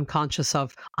I'm conscious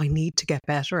of. I need to get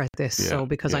better at this.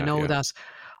 Because I know that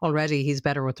already he's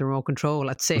better with the remote control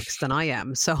at 6 than I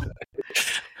am. So,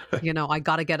 I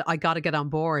gotta get on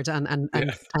board and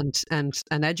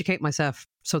educate myself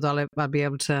so that I'll be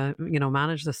able to,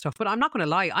 manage this stuff. But I'm not going to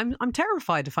lie. I'm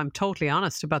terrified, if I'm totally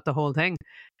honest, about the whole thing,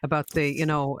 about the,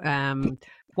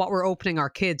 what we're opening our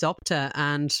kids up to.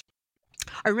 And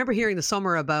I remember hearing the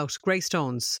summer about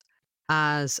Greystones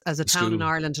as a town in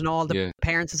Ireland, and all the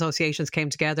parents' associations came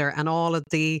together, and all of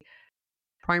the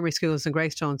primary schools in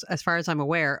Greystones, as far as I'm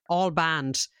aware, all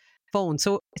banned phones.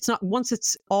 So it's not, once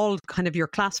it's all kind of your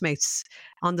classmates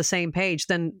on the same page,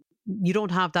 then you don't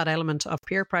have that element of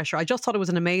peer pressure. I just thought it was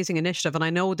an amazing initiative, and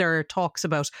I know there are talks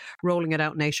about rolling it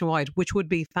out nationwide, which would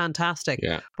be fantastic.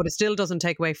 But it still doesn't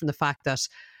take away from the fact that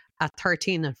at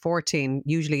 13 and 14,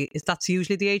 that's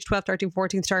usually the age, 12, 13,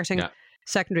 14, starting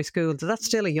secondary school. That's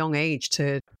still a young age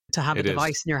to have a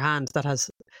device in your hand that has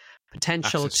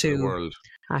potential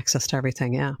access to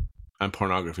everything. And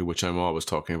pornography, which I'm always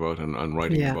talking about and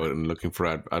writing about and looking for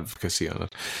advocacy on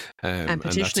it. And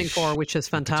petitioning for, which is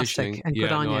fantastic. And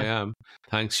good on you. I am.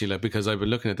 Thanks, Sheila, because I've been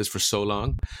looking at this for so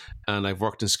long, and I've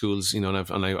worked in schools, and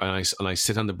I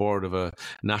sit on the board of a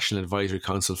National Advisory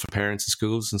Council for Parents in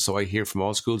Schools, and so I hear from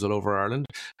all schools all over Ireland,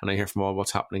 and I hear from all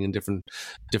what's happening in different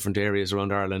areas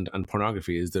around Ireland, and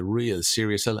pornography is the real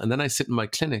serious. And then I sit in my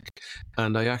clinic,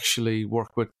 and I actually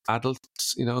work with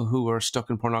adults, who are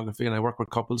stuck in pornography, and I work with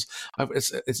couples.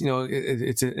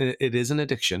 It is an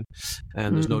addiction,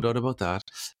 and there's no doubt about that.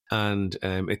 And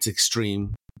it's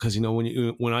extreme, because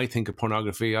when I think of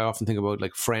pornography, I often think about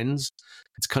like Friends.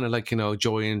 It's kind of like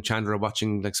Joey and Chandler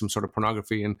watching like some sort of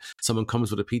pornography, and someone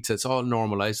comes with a pizza. It's all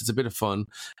normalized. It's a bit of fun,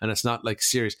 and it's not like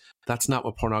serious. That's not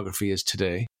what pornography is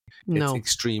today. It's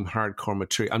extreme hardcore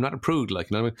material. I'm not a prude,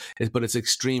 but it's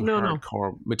extreme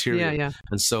hardcore material. Yeah.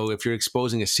 And so if you're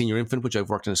exposing a senior infant, which I've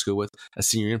worked in a school with, a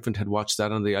senior infant had watched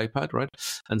that on the iPad, right?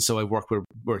 And so I've worked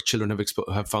where children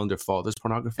have found their father's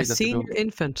pornography. A senior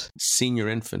infant? Senior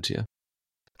infant, yeah.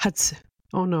 That's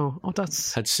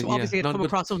obviously it come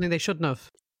across something they shouldn't have.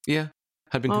 Yeah.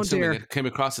 Had been consuming it, came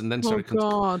across it, and then started.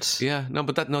 God. Yeah,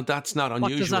 that's not unusual.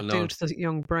 What does that do to the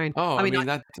young brain? Oh, I mean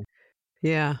that.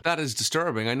 Yeah, that is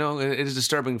disturbing. I know it is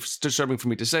disturbing for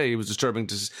me to say. It was disturbing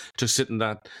to sit in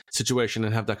that situation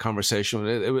and have that conversation.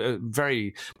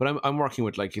 But I'm working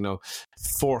with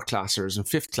 4th classers and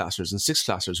 5th classers and 6th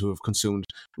classers who have consumed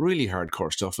really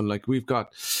hardcore stuff. And we've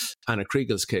got Anna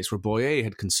Kriegel's case where boy A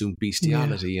had consumed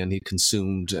bestiality and he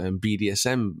consumed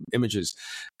BDSM images,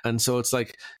 and so it's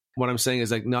like what I'm saying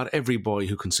is, like, not every boy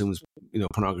who consumes,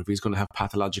 pornography is going to have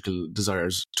pathological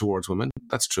desires towards women.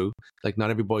 That's true. Like, not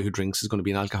every boy who drinks is going to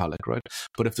be an alcoholic, right?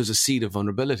 But if there's a seed of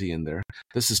vulnerability in there,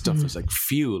 this is stuff is like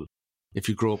fuel. If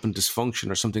you grow up in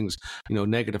dysfunction or something's,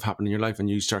 negative happened in your life and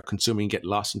you start consuming, get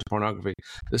lost into pornography,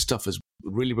 this stuff is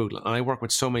really brutal. And I work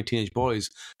with so many teenage boys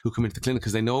who come into the clinic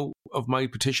because they know of my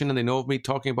petition and they know of me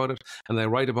talking about it and I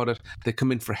write about it. They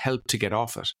come in for help to get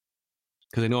off it,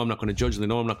 because they know I'm not going to judge them. They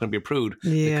know I'm not going to be a prude.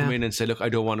 Yeah. They come in and say, look, I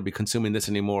don't want to be consuming this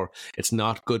anymore. It's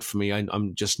not good for me.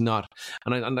 I'm just not.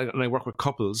 And I work with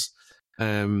couples.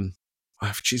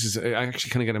 Jesus, I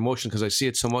actually kind of get emotional because I see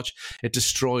it so much. It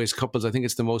destroys couples. I think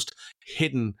it's the most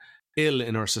hidden ill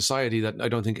in our society that I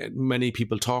don't think many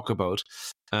people talk about.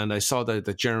 And I saw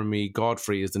that Jeremy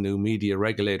Godfrey is the new media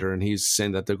regulator, and he's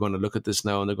saying that they're going to look at this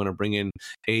now and they're going to bring in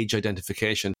age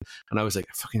identification. And I was like,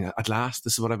 fucking, at last,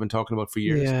 this is what I've been talking about for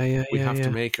years. We have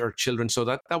to make our children so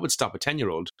that would stop a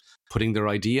 10-year-old putting their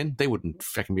ID in. They wouldn't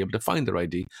fucking be able to find their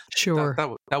ID. Sure.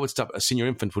 That would stop. A senior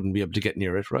infant wouldn't be able to get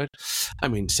near it, right? I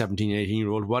mean, 17,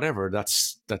 18-year-old, whatever,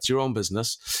 that's your own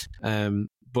business.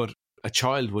 But a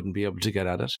child wouldn't be able to get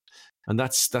at it. And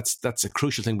that's a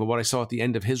crucial thing. But what I saw at the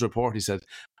end of his report, he said,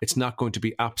 it's not going to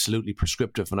be absolutely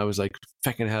prescriptive. And I was like,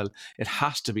 fucking hell, it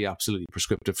has to be absolutely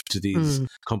prescriptive to these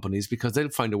companies, because they'll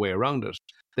find a way around it.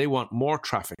 They want more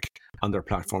traffic on their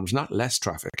platforms, not less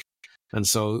traffic. And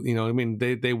so,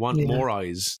 they want more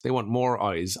eyes. They want more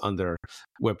eyes on their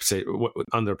website,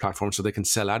 on their platform, so they can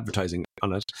sell advertising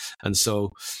on it. And so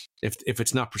if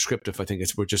it's not prescriptive, I think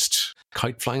we're just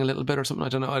kite flying a little bit or something. I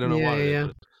don't know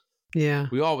why. Yeah.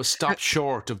 We always stop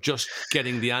short of just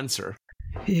getting the answer.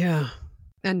 Yeah.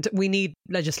 And we need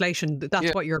legislation.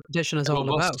 That's what your petition is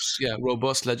all about. Yeah,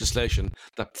 robust legislation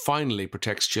that finally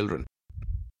protects children.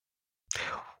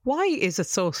 Why is it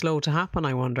so slow to happen,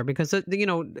 I wonder? Because,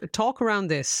 talk around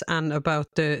this and about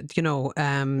the,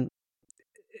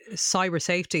 cyber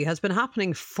safety has been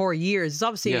happening for years. It's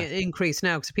obviously an increase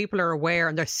now because people are aware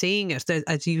and they're seeing it.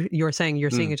 As you're saying, you're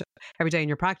seeing it every day in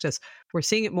your practice. We're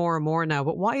seeing it more and more now.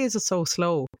 But why is it so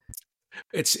slow?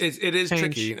 It is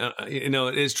tricky.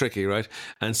 It is tricky, right?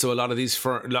 And so a lot of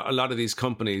these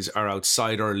companies are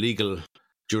outside our legal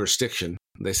jurisdiction.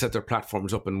 They set their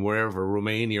platforms up in wherever,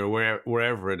 Romania or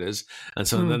wherever it is, and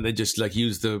so then they just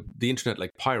use the internet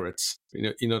like pirates.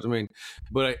 You know what I mean?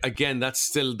 But again,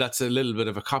 that's a little bit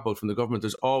of a cop out from the government.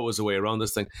 There's always a way around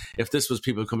this thing. If this was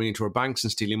people coming into our banks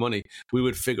and stealing money, we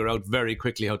would figure out very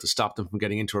quickly how to stop them from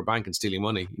getting into our bank and stealing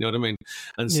money. You know what I mean?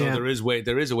 And so there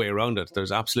is a way around it.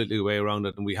 There's absolutely a way around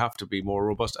it, and we have to be more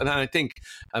robust. And I think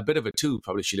a bit of it too,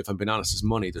 probably, Sheila, if I'm being honest, is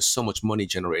money. There's so much money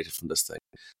generated from this thing.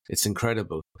 It's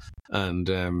incredible. And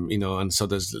and so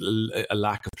there's a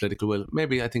lack of political will.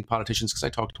 Maybe I think politicians, because I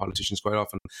talk to politicians quite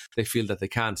often, they feel that they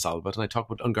can't solve it. And I talk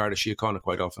with Garda Síochána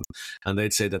quite often, and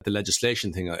they'd say that the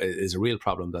legislation thing is a real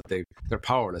problem, that they're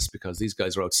powerless because these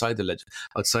guys are outside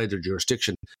their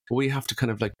jurisdiction. But we have to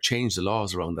kind of change the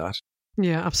laws around that.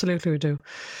 Yeah, absolutely we do.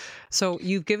 So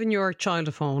you've given your child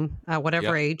a phone at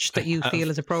whatever age that you feel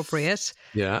is appropriate.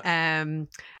 Yeah.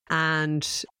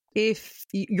 And if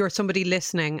you're somebody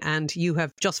listening and you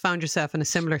have just found yourself in a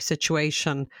similar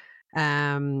situation,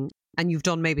 and you've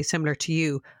done maybe similar to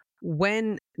you,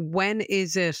 when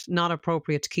is it not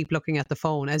appropriate to keep looking at the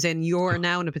phone? As in, you're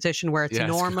now in a position where it's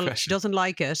normal, she doesn't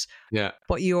like it,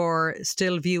 but you're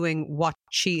still viewing what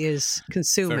she is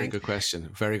consuming. Very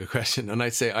good question. And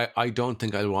I'd say I don't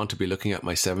think I'll want to be looking at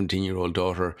my 17-year-old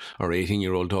daughter or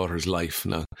 18-year-old daughter's life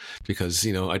now, because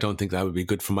I don't think that would be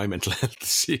good for my mental health to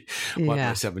see what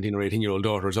my 17 or 18-year-old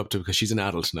daughter is up to, because she's an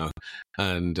adult now,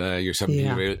 and your 17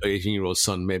 or 18-year-old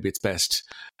son, maybe it's best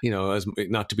as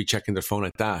not to be checking their phone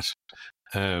at that.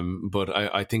 But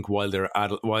I think while they're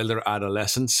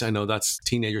adolescents, I know that's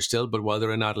teenagers still, but while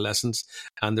they're in adolescence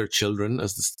and they're children,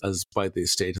 as by the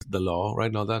state of the law, right,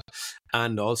 and all that,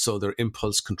 and also their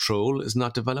impulse control is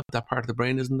not developed. That part of the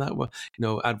brain isn't that well,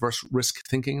 adverse risk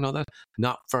thinking and all that,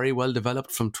 not very well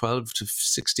developed from 12 to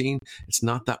 16. It's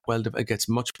not that well.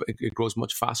 It grows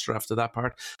much faster after that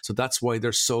part. So that's why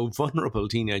they're so vulnerable,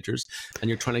 teenagers. And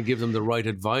you're trying to give them the right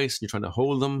advice, and you're trying to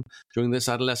hold them during this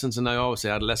adolescence. And I always say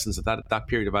adolescence, that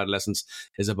period of adolescence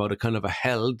is about a kind of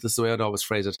this is the way I'd always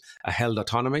phrase it, a held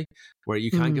autonomy, where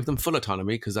you can't give them full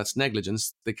autonomy because that's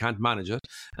negligence. They can't manage it.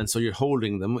 And so you're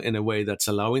holding them in a way that's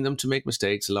allowing them to make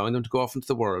mistakes, allowing them to go off into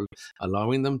the world,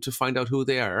 allowing them to find out who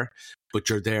they are, but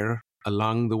you're there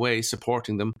along the way,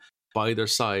 supporting them by their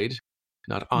side,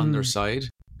 not on their side.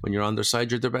 When you're on their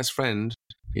side, you're their best friend.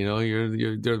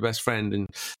 You're their best friend and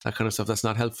that kind of stuff. That's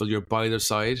not helpful. You're by their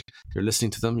side. You're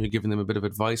listening to them. You're giving them a bit of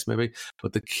advice, maybe.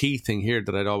 But the key thing here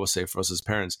that I'd always say for us as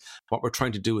parents, what we're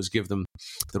trying to do is give them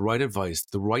the right advice,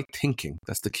 the right thinking.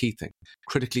 That's the key thing.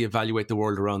 Critically evaluate the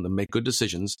world around them. Make good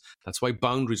decisions. That's why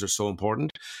boundaries are so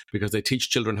important, because they teach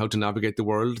children how to navigate the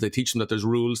world. They teach them that there's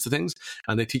rules to things,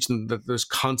 and they teach them that there's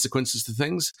consequences to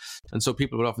things. And so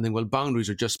people would often think, well, boundaries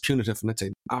are just punitive. And I'd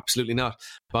say, absolutely not.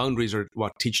 Boundaries are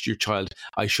what teach your child,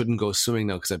 I shouldn't go swimming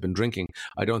now because I've been drinking.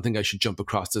 I don't think I should jump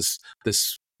across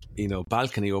this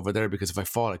balcony over there, because if I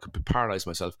fall, I could paralyze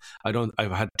myself.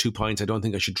 I've had 2 pints. I don't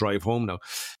think I should drive home now.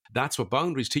 That's what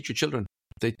boundaries teach your children.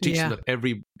 They teach them that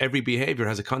every behavior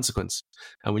has a consequence.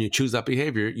 And when you choose that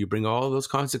behavior, you bring all those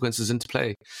consequences into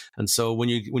play. And so when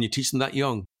you teach them that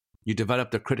young, you develop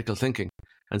their critical thinking.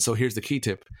 And so here's the key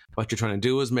tip. What you're trying to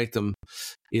do is make them,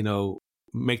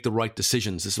 make the right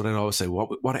decisions. This is what I always say.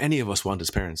 What any of us want as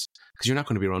parents, because you're not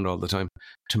going to be around all the time,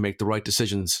 to make the right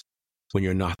decisions when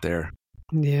you're not there.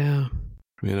 Yeah.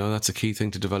 That's a key thing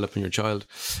to develop in your child.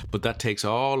 But that takes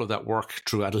all of that work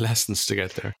through adolescence to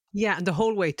get there. Yeah, and the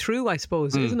whole way through, I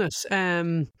suppose, isn't it?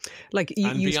 And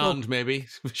beyond, maybe.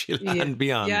 And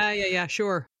beyond. Yeah,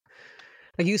 sure.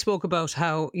 Like you spoke about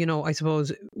how, I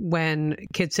suppose when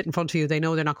kids sit in front of you, they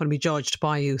know they're not going to be judged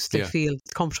by you. So they feel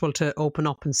comfortable to open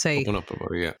up and say, about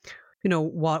it,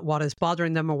 what is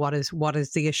bothering them, or what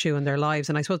is the issue in their lives.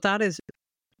 And I suppose that is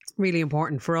really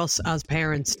important for us as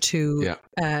parents to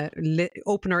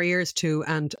open our ears to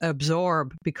and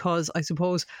absorb, because I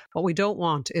suppose what we don't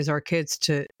want is our kids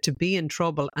to be in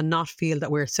trouble and not feel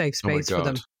that we're a safe space for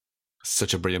them.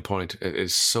 Such a brilliant point. It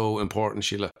is so important,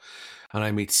 Sheila. And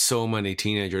I meet so many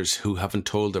teenagers who haven't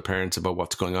told their parents about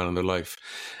what's going on in their life.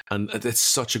 And it's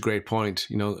such a great point,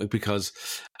 because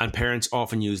parents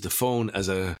often use the phone as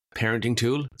a parenting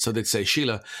tool. So they'd say,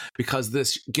 Sheila, because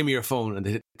this, give me your phone.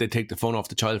 And they take the phone off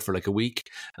the child for like a week.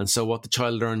 And so what the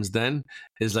child learns then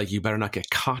is like, you better not get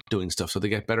caught doing stuff. So they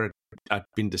get better at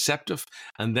being deceptive.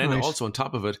 And then also on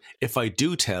top of it, if I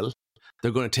do tell, they're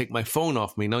going to take my phone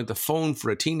off me. Now, the phone for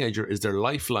a teenager is their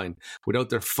lifeline. Without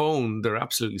their phone, they're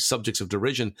absolutely subjects of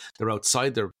derision. They're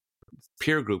outside their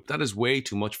peer group. That is way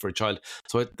too much for a child.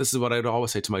 So this is what I'd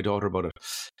always say to my daughter about it.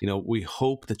 We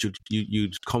hope that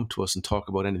you'd come to us and talk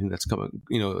about anything that's coming,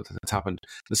 that's happened.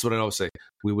 This is what I always say.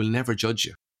 We will never judge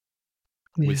you.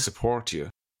 Yeah. We'll support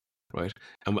you, right?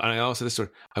 And I also say this to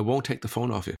her, I won't take the phone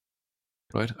off you.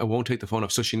 Right, I won't take the phone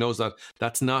off, so she knows that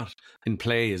that's not in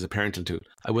play as a parental tool.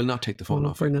 I will not take the phone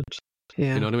off. Brilliant.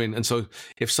 Yeah, you know what I mean. And so,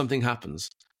 if something happens,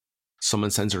 someone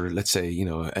sends her, let's say,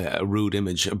 a rude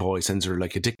image. A boy sends her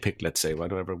like a dick pic, let's say,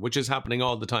 whatever, which is happening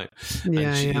all the time.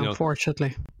 Yeah,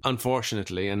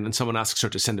 unfortunately, and someone asks her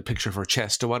to send a picture of her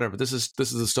chest or whatever. This is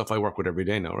the stuff I work with every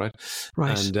day now, right?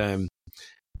 Right. And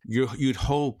you'd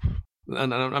hope.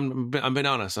 And I'm being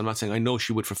honest. I'm not saying I know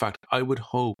she would for a fact. I would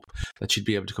hope that she'd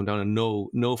be able to come down and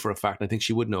know for a fact. And I think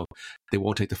she would know they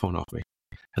won't take the phone off me,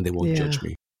 and they won't judge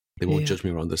me. They won't judge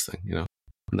me around this thing,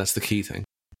 And that's the key thing.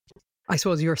 I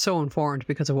suppose you're so informed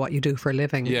because of what you do for a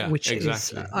living, which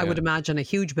is, I would imagine, a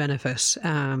huge benefit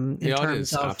in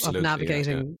terms of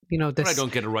navigating, this. But I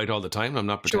don't get it right all the time. I'm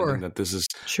not pretending that this is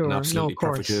an absolutely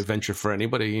perfect adventure for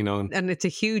anybody, And it's a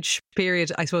huge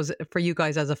period, I suppose, for you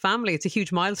guys as a family. It's a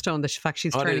huge milestone, the fact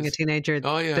she's turning a teenager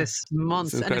this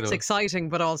month. And it's exciting,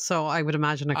 but also I would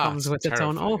imagine it comes with its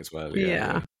own... as well.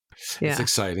 It's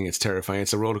exciting. It's terrifying.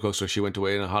 It's a roller coaster. She went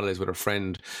away on holidays with her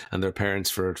friend and their parents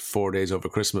for 4 days over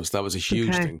Christmas. That was a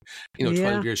huge thing.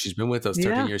 12 years she's been with us,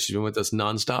 13 years she's been with us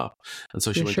non-stop. And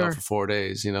so she went off for 4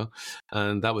 days,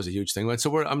 and that was a huge thing.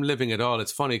 So I'm living it all.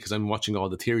 It's funny because I'm watching all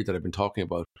the theory that I've been talking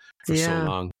about for so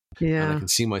long. Yeah. And I can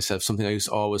see myself, something I used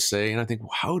to always say, and I think,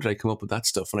 how did I come up with that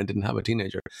stuff when I didn't have a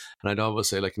teenager? And I'd always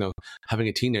say, having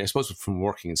a teenager, I suppose from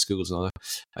working in schools and all that,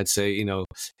 I'd say,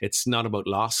 it's not about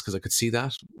loss, because I could see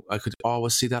that. I could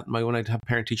always see that when I'd have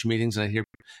parent-teacher meetings and I'd hear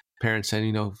parents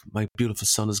saying, my beautiful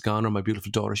son is gone, or my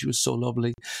beautiful daughter, she was so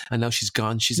lovely, and now she's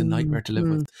gone, she's a nightmare to live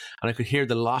with. And I could hear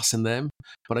the loss in them,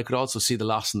 but I could also see the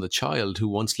loss in the child who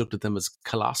once looked at them as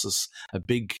Colossus, a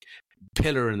big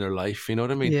pillar in their life, you know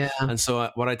what I mean? Yeah. And so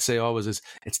what I'd say always is,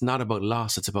 it's not about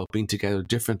loss, it's about being together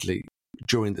differently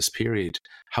during this period,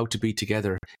 how to be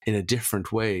together in a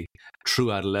different way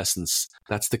through adolescence.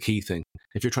 That's the key thing.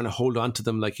 If you're trying to hold on to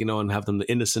them and have them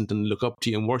innocent and look up to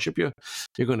you and worship you,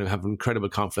 you're going to have incredible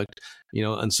conflict,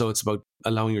 and so it's about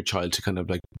allowing your child to kind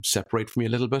of separate from you a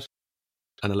little bit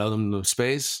and allow them the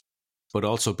space, but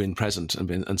also being present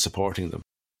and supporting them.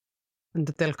 And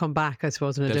that they'll come back, I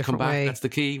suppose, in a different way. That's the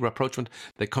key, rapprochement.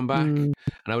 They come back. And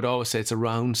I would always say it's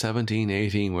around 17,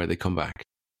 18 where they come back.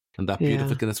 And that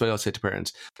beautiful, and that's why I always say to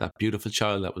parents, that beautiful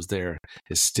child that was there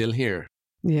is still here.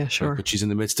 Yeah, sure. Right? But she's in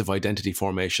the midst of identity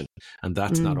formation. And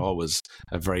that's not always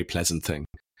a very pleasant thing.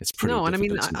 It's pretty difficult.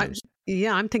 And I mean,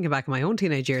 I'm thinking back in my own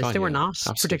teenage years. They were not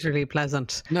particularly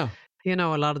pleasant. No. You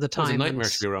know, a lot of the time. It was a nightmare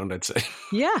to be around, I'd say.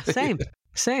 Yeah, same.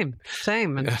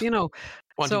 And, you know.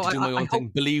 Wanting to do my own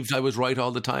thing, believed I was right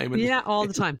all the time. And all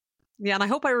the time. Yeah, and I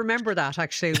hope I remember that,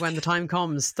 actually, when the time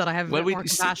comes, that I have a bit more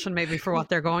compassion maybe for what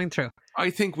they're going through. I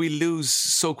think we lose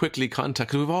so quickly contact,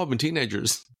 because we've all been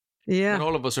teenagers. Yeah. Not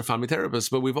all of us are family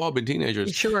therapists, but we've all been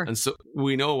teenagers. Sure. And so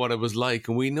we know what it was like,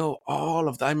 and we know all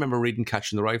of that. I remember reading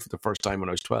Catching the Rye for the first time when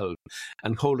I was 12,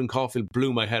 and Holden Caulfield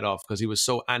blew my head off because he was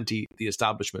so anti the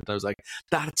establishment. I was like,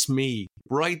 that's me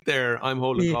right there. I'm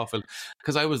Holden Caulfield,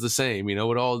 because I was the same, you know,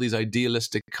 with all these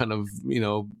idealistic kind of, you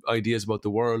know, ideas about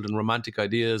the world and romantic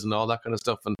ideas and all that kind of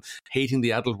stuff, and hating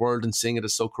the adult world and seeing it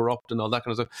as so corrupt and all that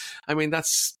kind of stuff. I mean,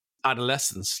 that's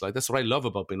adolescence. Like, that's what I love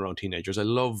about being around teenagers. I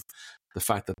love the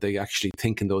fact that they actually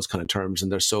think in those kind of terms, and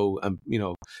they're so, you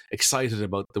know, excited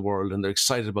about the world, and they're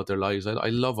excited about their lives. I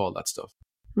love all that stuff.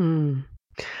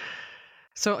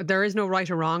 So there is no right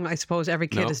or wrong. I suppose every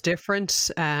kid is different,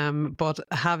 but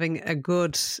having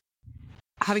good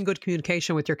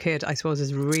communication with your kid, I suppose,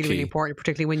 is really, really important,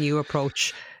 particularly when you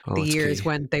approach the years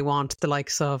when they want the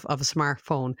likes of a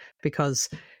smartphone, because,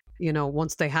 you know,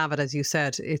 once they have it, as you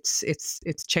said,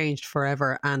 it's changed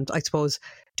forever. And I suppose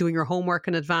doing your homework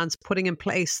in advance, putting in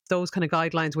place those kind of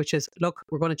guidelines, which is, look,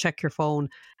 we're going to check your phone,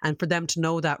 and for them to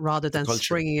know that rather than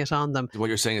springing it on them. What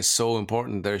you're saying is so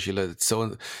important there, Sheila.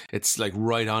 It's like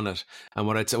right on it. And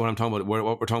what we're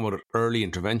talking about early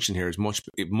intervention here is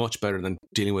much better than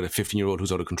dealing with a 15-year-old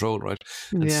who's out of control, right?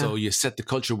 And so you set the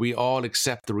culture. We all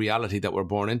accept the reality that we're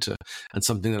born into. And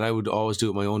something that I would always do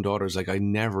with my own daughters, like, I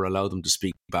never allow them to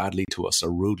speak badly to us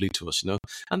or rudely to us, you know.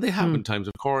 And they have in times,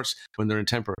 of course, when they're in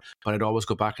temper. But I'd always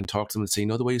go back and talk to them and say, you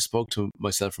know, the way you spoke to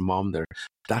myself and Mom there,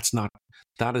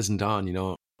 that isn't on, you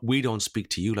know. We don't speak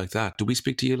to you like that. Do we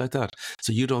speak to you like that?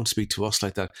 So you don't speak to us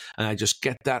like that. And I just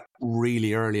get that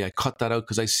really early. I cut that out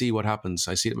because I see what happens.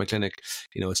 I see it at my clinic.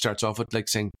 You know, it starts off with like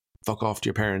saying, fuck off to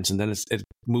your parents, and then it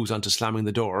moves on to slamming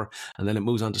the door, and then it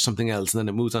moves on to something else, and then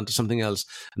it moves on to something else,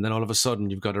 and then all of a sudden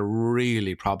you've got a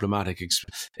really problematic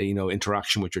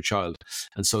interaction with your child.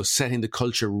 And so setting the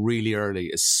culture really early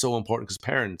is so important, because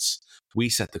parents, we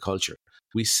set the culture.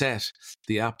 We set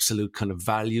the absolute kind of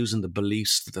values and the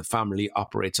beliefs that the family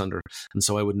operates under. And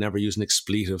so I would never use an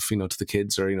expletive, you know, to the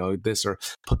kids, or, you know, this, or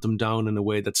put them down in a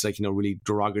way that's like, you know, really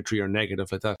derogatory or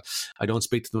negative like that. I don't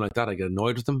speak to them like that. I get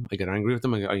annoyed with them. I get angry with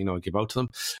them. I give out to them,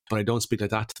 but I don't speak like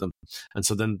that to them. And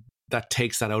so then that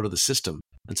takes that out of the system.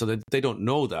 And so they don't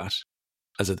know that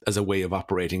as a way of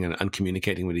operating and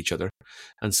communicating with each other.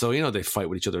 And so, you know, they fight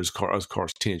with each other, as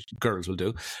course teenage girls will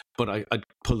do. But I'd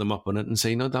pull them up on it and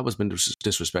say, no, that was been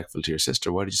disrespectful to your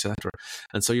sister. Why did you say that to her?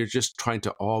 And so you're just trying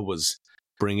to always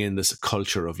bring in this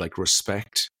culture of like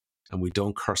respect, and we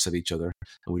don't curse at each other,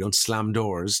 and we don't slam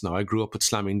doors. Now, I grew up with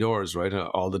slamming doors, right,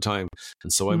 all the time.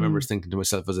 And so I remember thinking to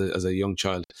myself as a young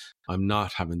child, I'm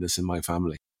not having this in my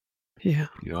family. Yeah.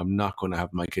 You know, I'm not going to have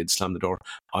my kids slam the door.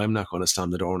 I'm not going to slam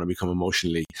the door when I become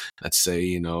emotionally, let's say,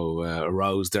 you know,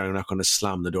 aroused there. I'm not going to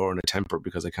slam the door in a temper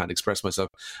because I can't express myself.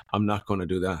 I'm not going to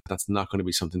do that. That's not going to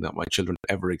be something that my children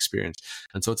ever experience.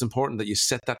 And so it's important that you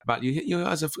set that value. You know,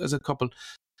 as a couple,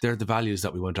 they're the values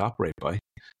that we want to operate by.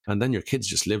 And then your kids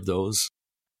just live those.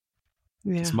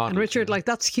 Yeah. And Richard, like,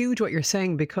 that's huge what you're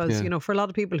saying, because, you know, for a lot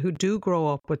of people who do grow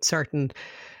up with certain,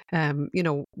 you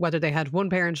know, whether they had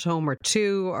one parent at home or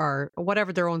two, or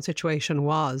whatever their own situation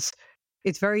was,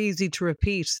 it's very easy to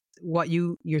repeat what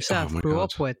you yourself grew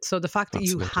up with. So the fact that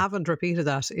you haven't repeated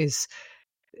that is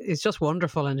just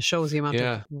wonderful, and it shows the amount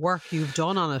of work you've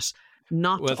done on it.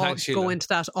 Not to go into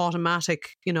that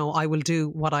automatic, you know, I will do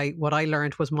what I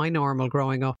learned was my normal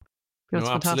growing up. You know,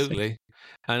 no, absolutely.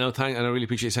 I know. And I really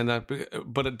appreciate you saying that.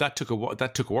 But that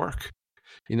took work.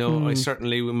 You know, I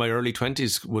certainly in my early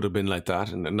 20s would have been like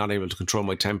that, and not able to control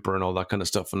my temper and all that kind of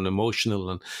stuff, and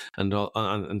emotional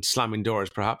and slamming doors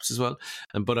perhaps as well.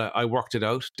 But I worked it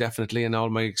out, definitely, and all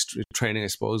my training, I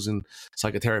suppose, in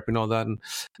psychotherapy and all that, and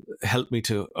helped me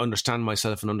to understand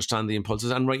myself and understand the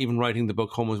impulses. And even writing the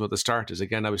book Home Was About the Start is,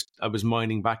 again, I was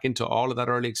mining back into all of that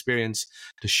early experience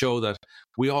to show that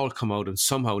we all come out, and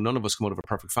somehow none of us come out of a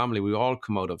perfect family. We all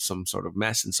come out of some sort of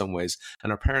mess in some ways,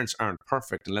 and our parents aren't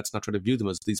perfect, and let's not try to view them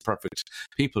as these perfect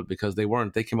people, because they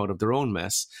weren't. They came out of their own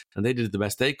mess, and they did the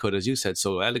best they could, as you said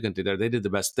so elegantly there. They did the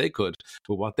best they could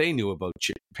with what they knew about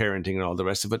parenting and all the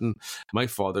rest of it. And my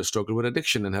father struggled with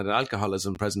addiction and had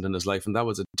alcoholism present in his life, and that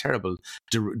was a terrible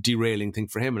derailing thing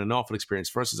for him, and an awful experience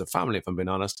for us as a family, if I'm being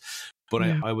honest. But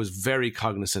I was very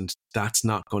cognizant that's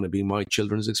not going to be my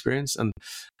children's experience. And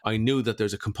I knew that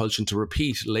there's a compulsion to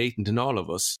repeat latent in all of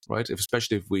us, right?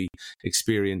 Especially if we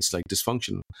experience like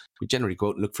dysfunction, we generally go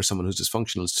out and look for someone who's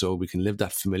dysfunctional so we can live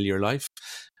that familiar life.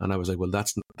 And I was like, well,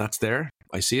 that's there.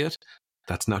 I see it.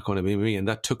 That's not going to be me. And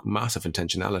that took massive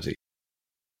intentionality.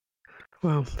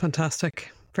 Wow,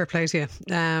 fantastic. Fair play to you.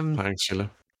 Thanks, Sheila.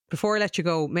 Before I let you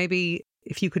go, maybe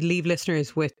if you could leave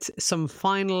listeners with some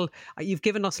final, you've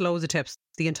given us loads of tips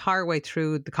the entire way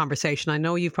through the conversation. I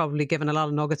know you've probably given a lot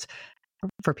of nuggets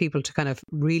for people to kind of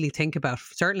really think about.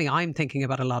 Certainly I'm thinking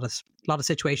about a lot of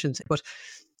situations, but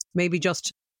maybe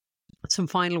just some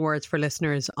final words for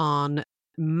listeners on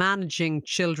managing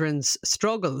children's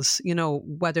struggles, you know,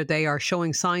 whether they are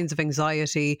showing signs of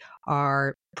anxiety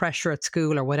or pressure at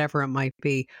school or whatever it might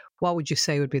be. What would you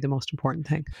say would be the most important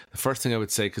thing? The first thing I would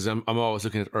say, because I'm always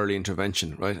looking at early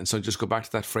intervention, right? And so just go back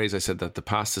to that phrase I said, that the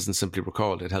past isn't simply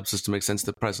recalled. It helps us to make sense of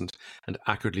the present and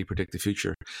accurately predict the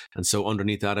future. And so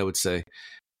underneath that, I would say,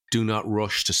 do not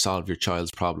rush to solve your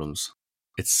child's problems.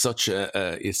 It's such a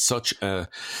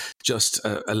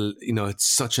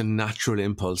natural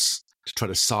impulse to try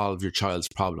to solve your child's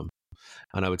problem.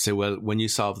 And I would say, well, when you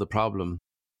solve the problem,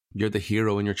 you're the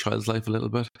hero in your child's life a little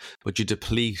bit, but you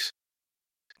deplete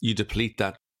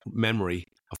that memory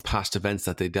of past events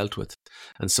that they dealt with.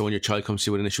 And so when your child comes to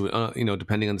you with an issue,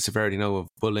 depending on the severity of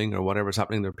bullying or whatever's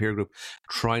happening in their peer group,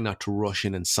 try not to rush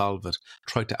in and solve it.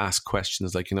 Try to ask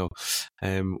questions like,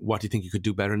 what do you think you could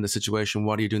do better in this situation?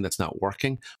 What are you doing that's not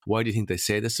working? Why do you think they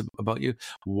say this about you?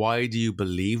 Why do you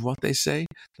believe what they say?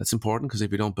 That's important, because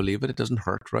if you don't believe it, it doesn't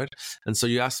hurt, right? And so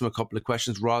you ask them a couple of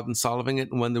questions rather than solving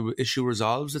it. And when the issue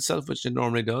resolves itself, which it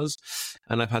normally does,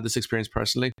 and I've had this experience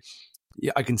personally,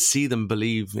 yeah, I can see them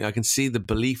believe. I can see the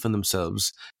belief in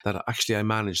themselves that actually I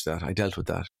managed that. I dealt with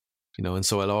that, and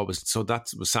so that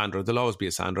was Sandra. There'll always be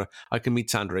a Sandra. I can meet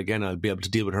Sandra again. I'll be able to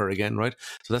deal with her again, right?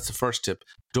 So that's the first tip.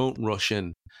 Don't rush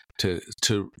in to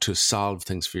solve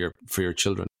things for your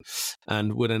children.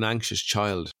 And with an anxious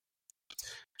child,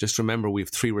 just remember we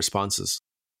have 3 responses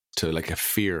to like a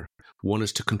fear. One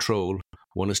is to control.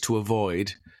 One is to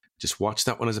avoid. Just watch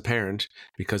that one as a parent,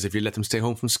 because if you let them stay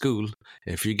home from school,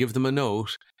 if you give them a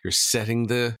note, you're setting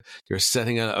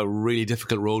a really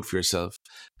difficult road for yourself.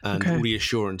 And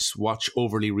reassurance, watch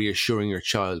overly reassuring your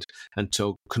child. And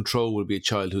so control will be a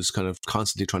child who's kind of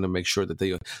constantly trying to make sure that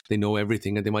they know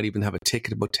everything, and they might even have a tic.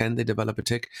 At about 10, they develop a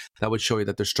tic. That would show you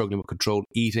that they're struggling with control.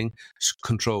 Eating,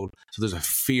 control. So there's a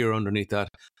fear underneath that.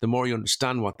 The more you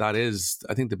understand what that is,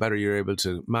 I think the better you're able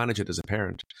to manage it as a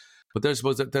parent. But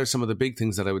there's some of the big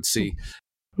things that I would see.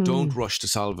 Don't rush to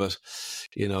solve it.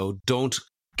 Don't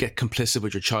get complicit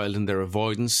with your child in their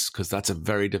avoidance, because that's a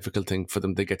very difficult thing for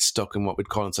them. They get stuck in what we'd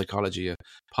call in psychology a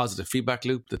positive feedback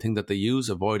loop. The thing that they use,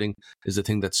 avoiding, is the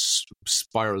thing that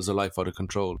spirals their life out of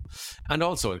control. And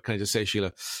also, can I just say,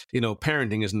 Sheila,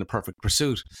 parenting isn't a perfect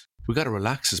pursuit. We got to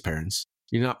relax as parents.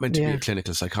 You're not meant to be a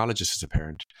clinical psychologist as a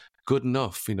parent. Good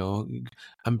enough,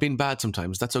 I'm being bad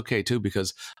sometimes. That's okay too,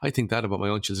 because I think that about my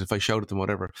own children. If I shout at them,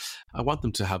 whatever, I want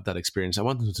them to have that experience. I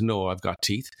want them to know I've got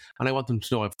teeth, and I want them to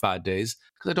know I have bad days,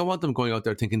 because I don't want them going out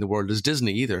there thinking the world is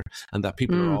Disney either, and that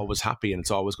people are always happy and it's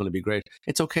always going to be great.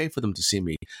 It's okay for them to see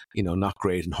me, not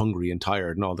great and hungry and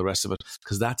tired and all the rest of it,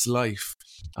 because that's life.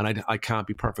 And I can't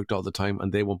be perfect all the time,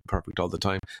 and they won't be perfect all the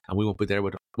time, and we won't be there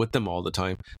with them all the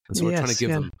time. And so we're trying to give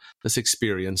them this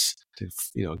experience to,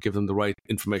 give them the right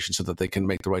information so that they can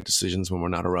make the right decisions when we're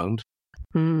not around.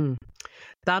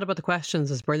 That about the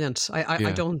questions is brilliant.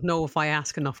 I don't know if I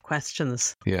ask enough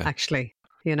questions, actually.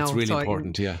 It's really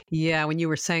important, Yeah, when you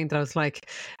were saying that,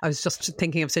 I was just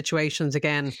thinking of situations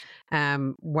again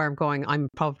where I'm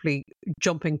probably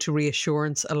jumping to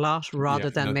reassurance a lot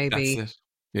rather than maybe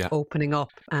opening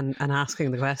up and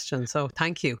asking the question. So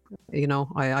thank you.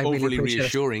 I overly really appreciate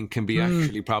reassuring can be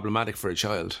actually problematic for a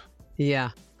child. Yeah.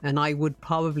 And I would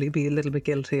probably be a little bit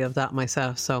guilty of that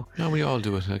myself. So no, we all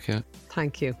do it. Okay.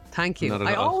 Thank you.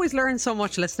 I always learn so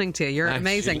much listening to you. You're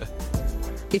amazing.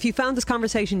 If you found this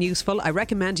conversation useful, I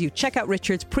recommend you check out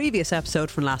Richard's previous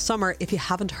episode from last summer if you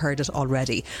haven't heard it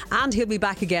already. And he'll be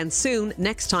back again soon,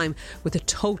 next time, with a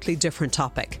totally different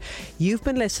topic. You've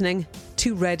been listening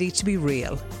to Ready to Be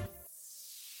Real.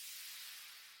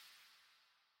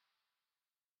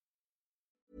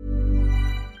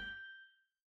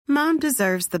 Mom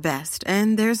deserves the best,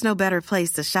 and there's no better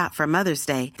place to shop for Mother's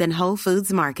Day than Whole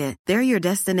Foods Market. They're your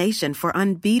destination for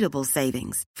unbeatable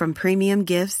savings, from premium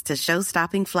gifts to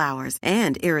show-stopping flowers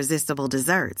and irresistible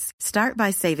desserts. Start by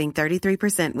saving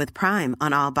 33% with Prime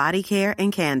on all body care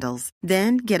and candles.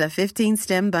 Then get a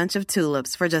 15-stem bunch of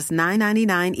tulips for just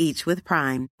 $9.99 each with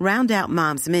Prime. Round out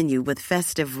Mom's menu with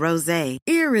festive rosé,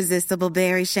 irresistible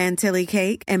berry chantilly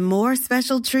cake, and more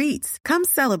special treats. Come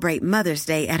celebrate Mother's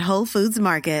Day at Whole Foods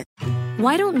Market.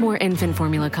 Why don't more infant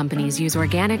formula companies use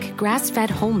organic, grass-fed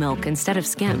whole milk instead of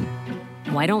skim?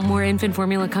 Why don't more infant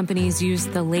formula companies use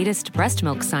the latest breast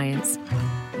milk science?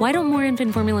 Why don't more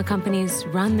infant formula companies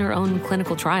run their own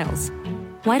clinical trials?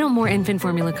 Why don't more infant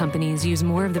formula companies use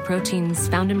more of the proteins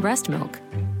found in breast milk?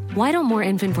 Why don't more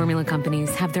infant formula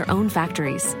companies have their own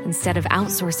factories instead of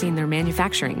outsourcing their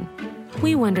manufacturing?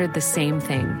 We wondered the same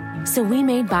thing. So we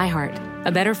made ByHeart,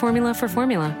 a better formula for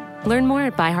formula. Learn more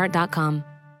at byheart.com.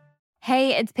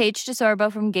 Hey, it's Paige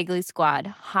DeSorbo from Giggly Squad.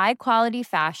 High quality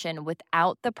fashion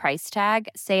without the price tag.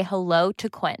 Say hello to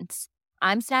Quince.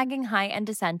 I'm snagging high-end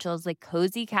essentials like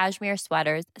cozy cashmere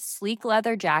sweaters, sleek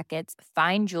leather jackets,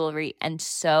 fine jewelry, and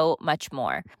so much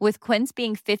more. With Quince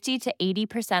being 50 to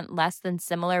 80% less than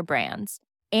similar brands.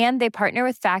 And they partner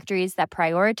with factories that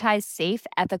prioritize safe,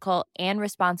 ethical, and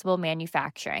responsible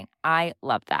manufacturing. I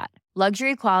love that.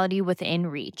 Luxury quality within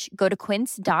reach. Go to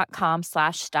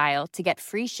quince.com/style to get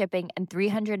free shipping and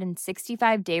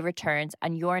 365-day returns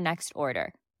on your next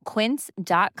order.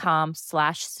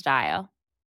 Quince.com/style.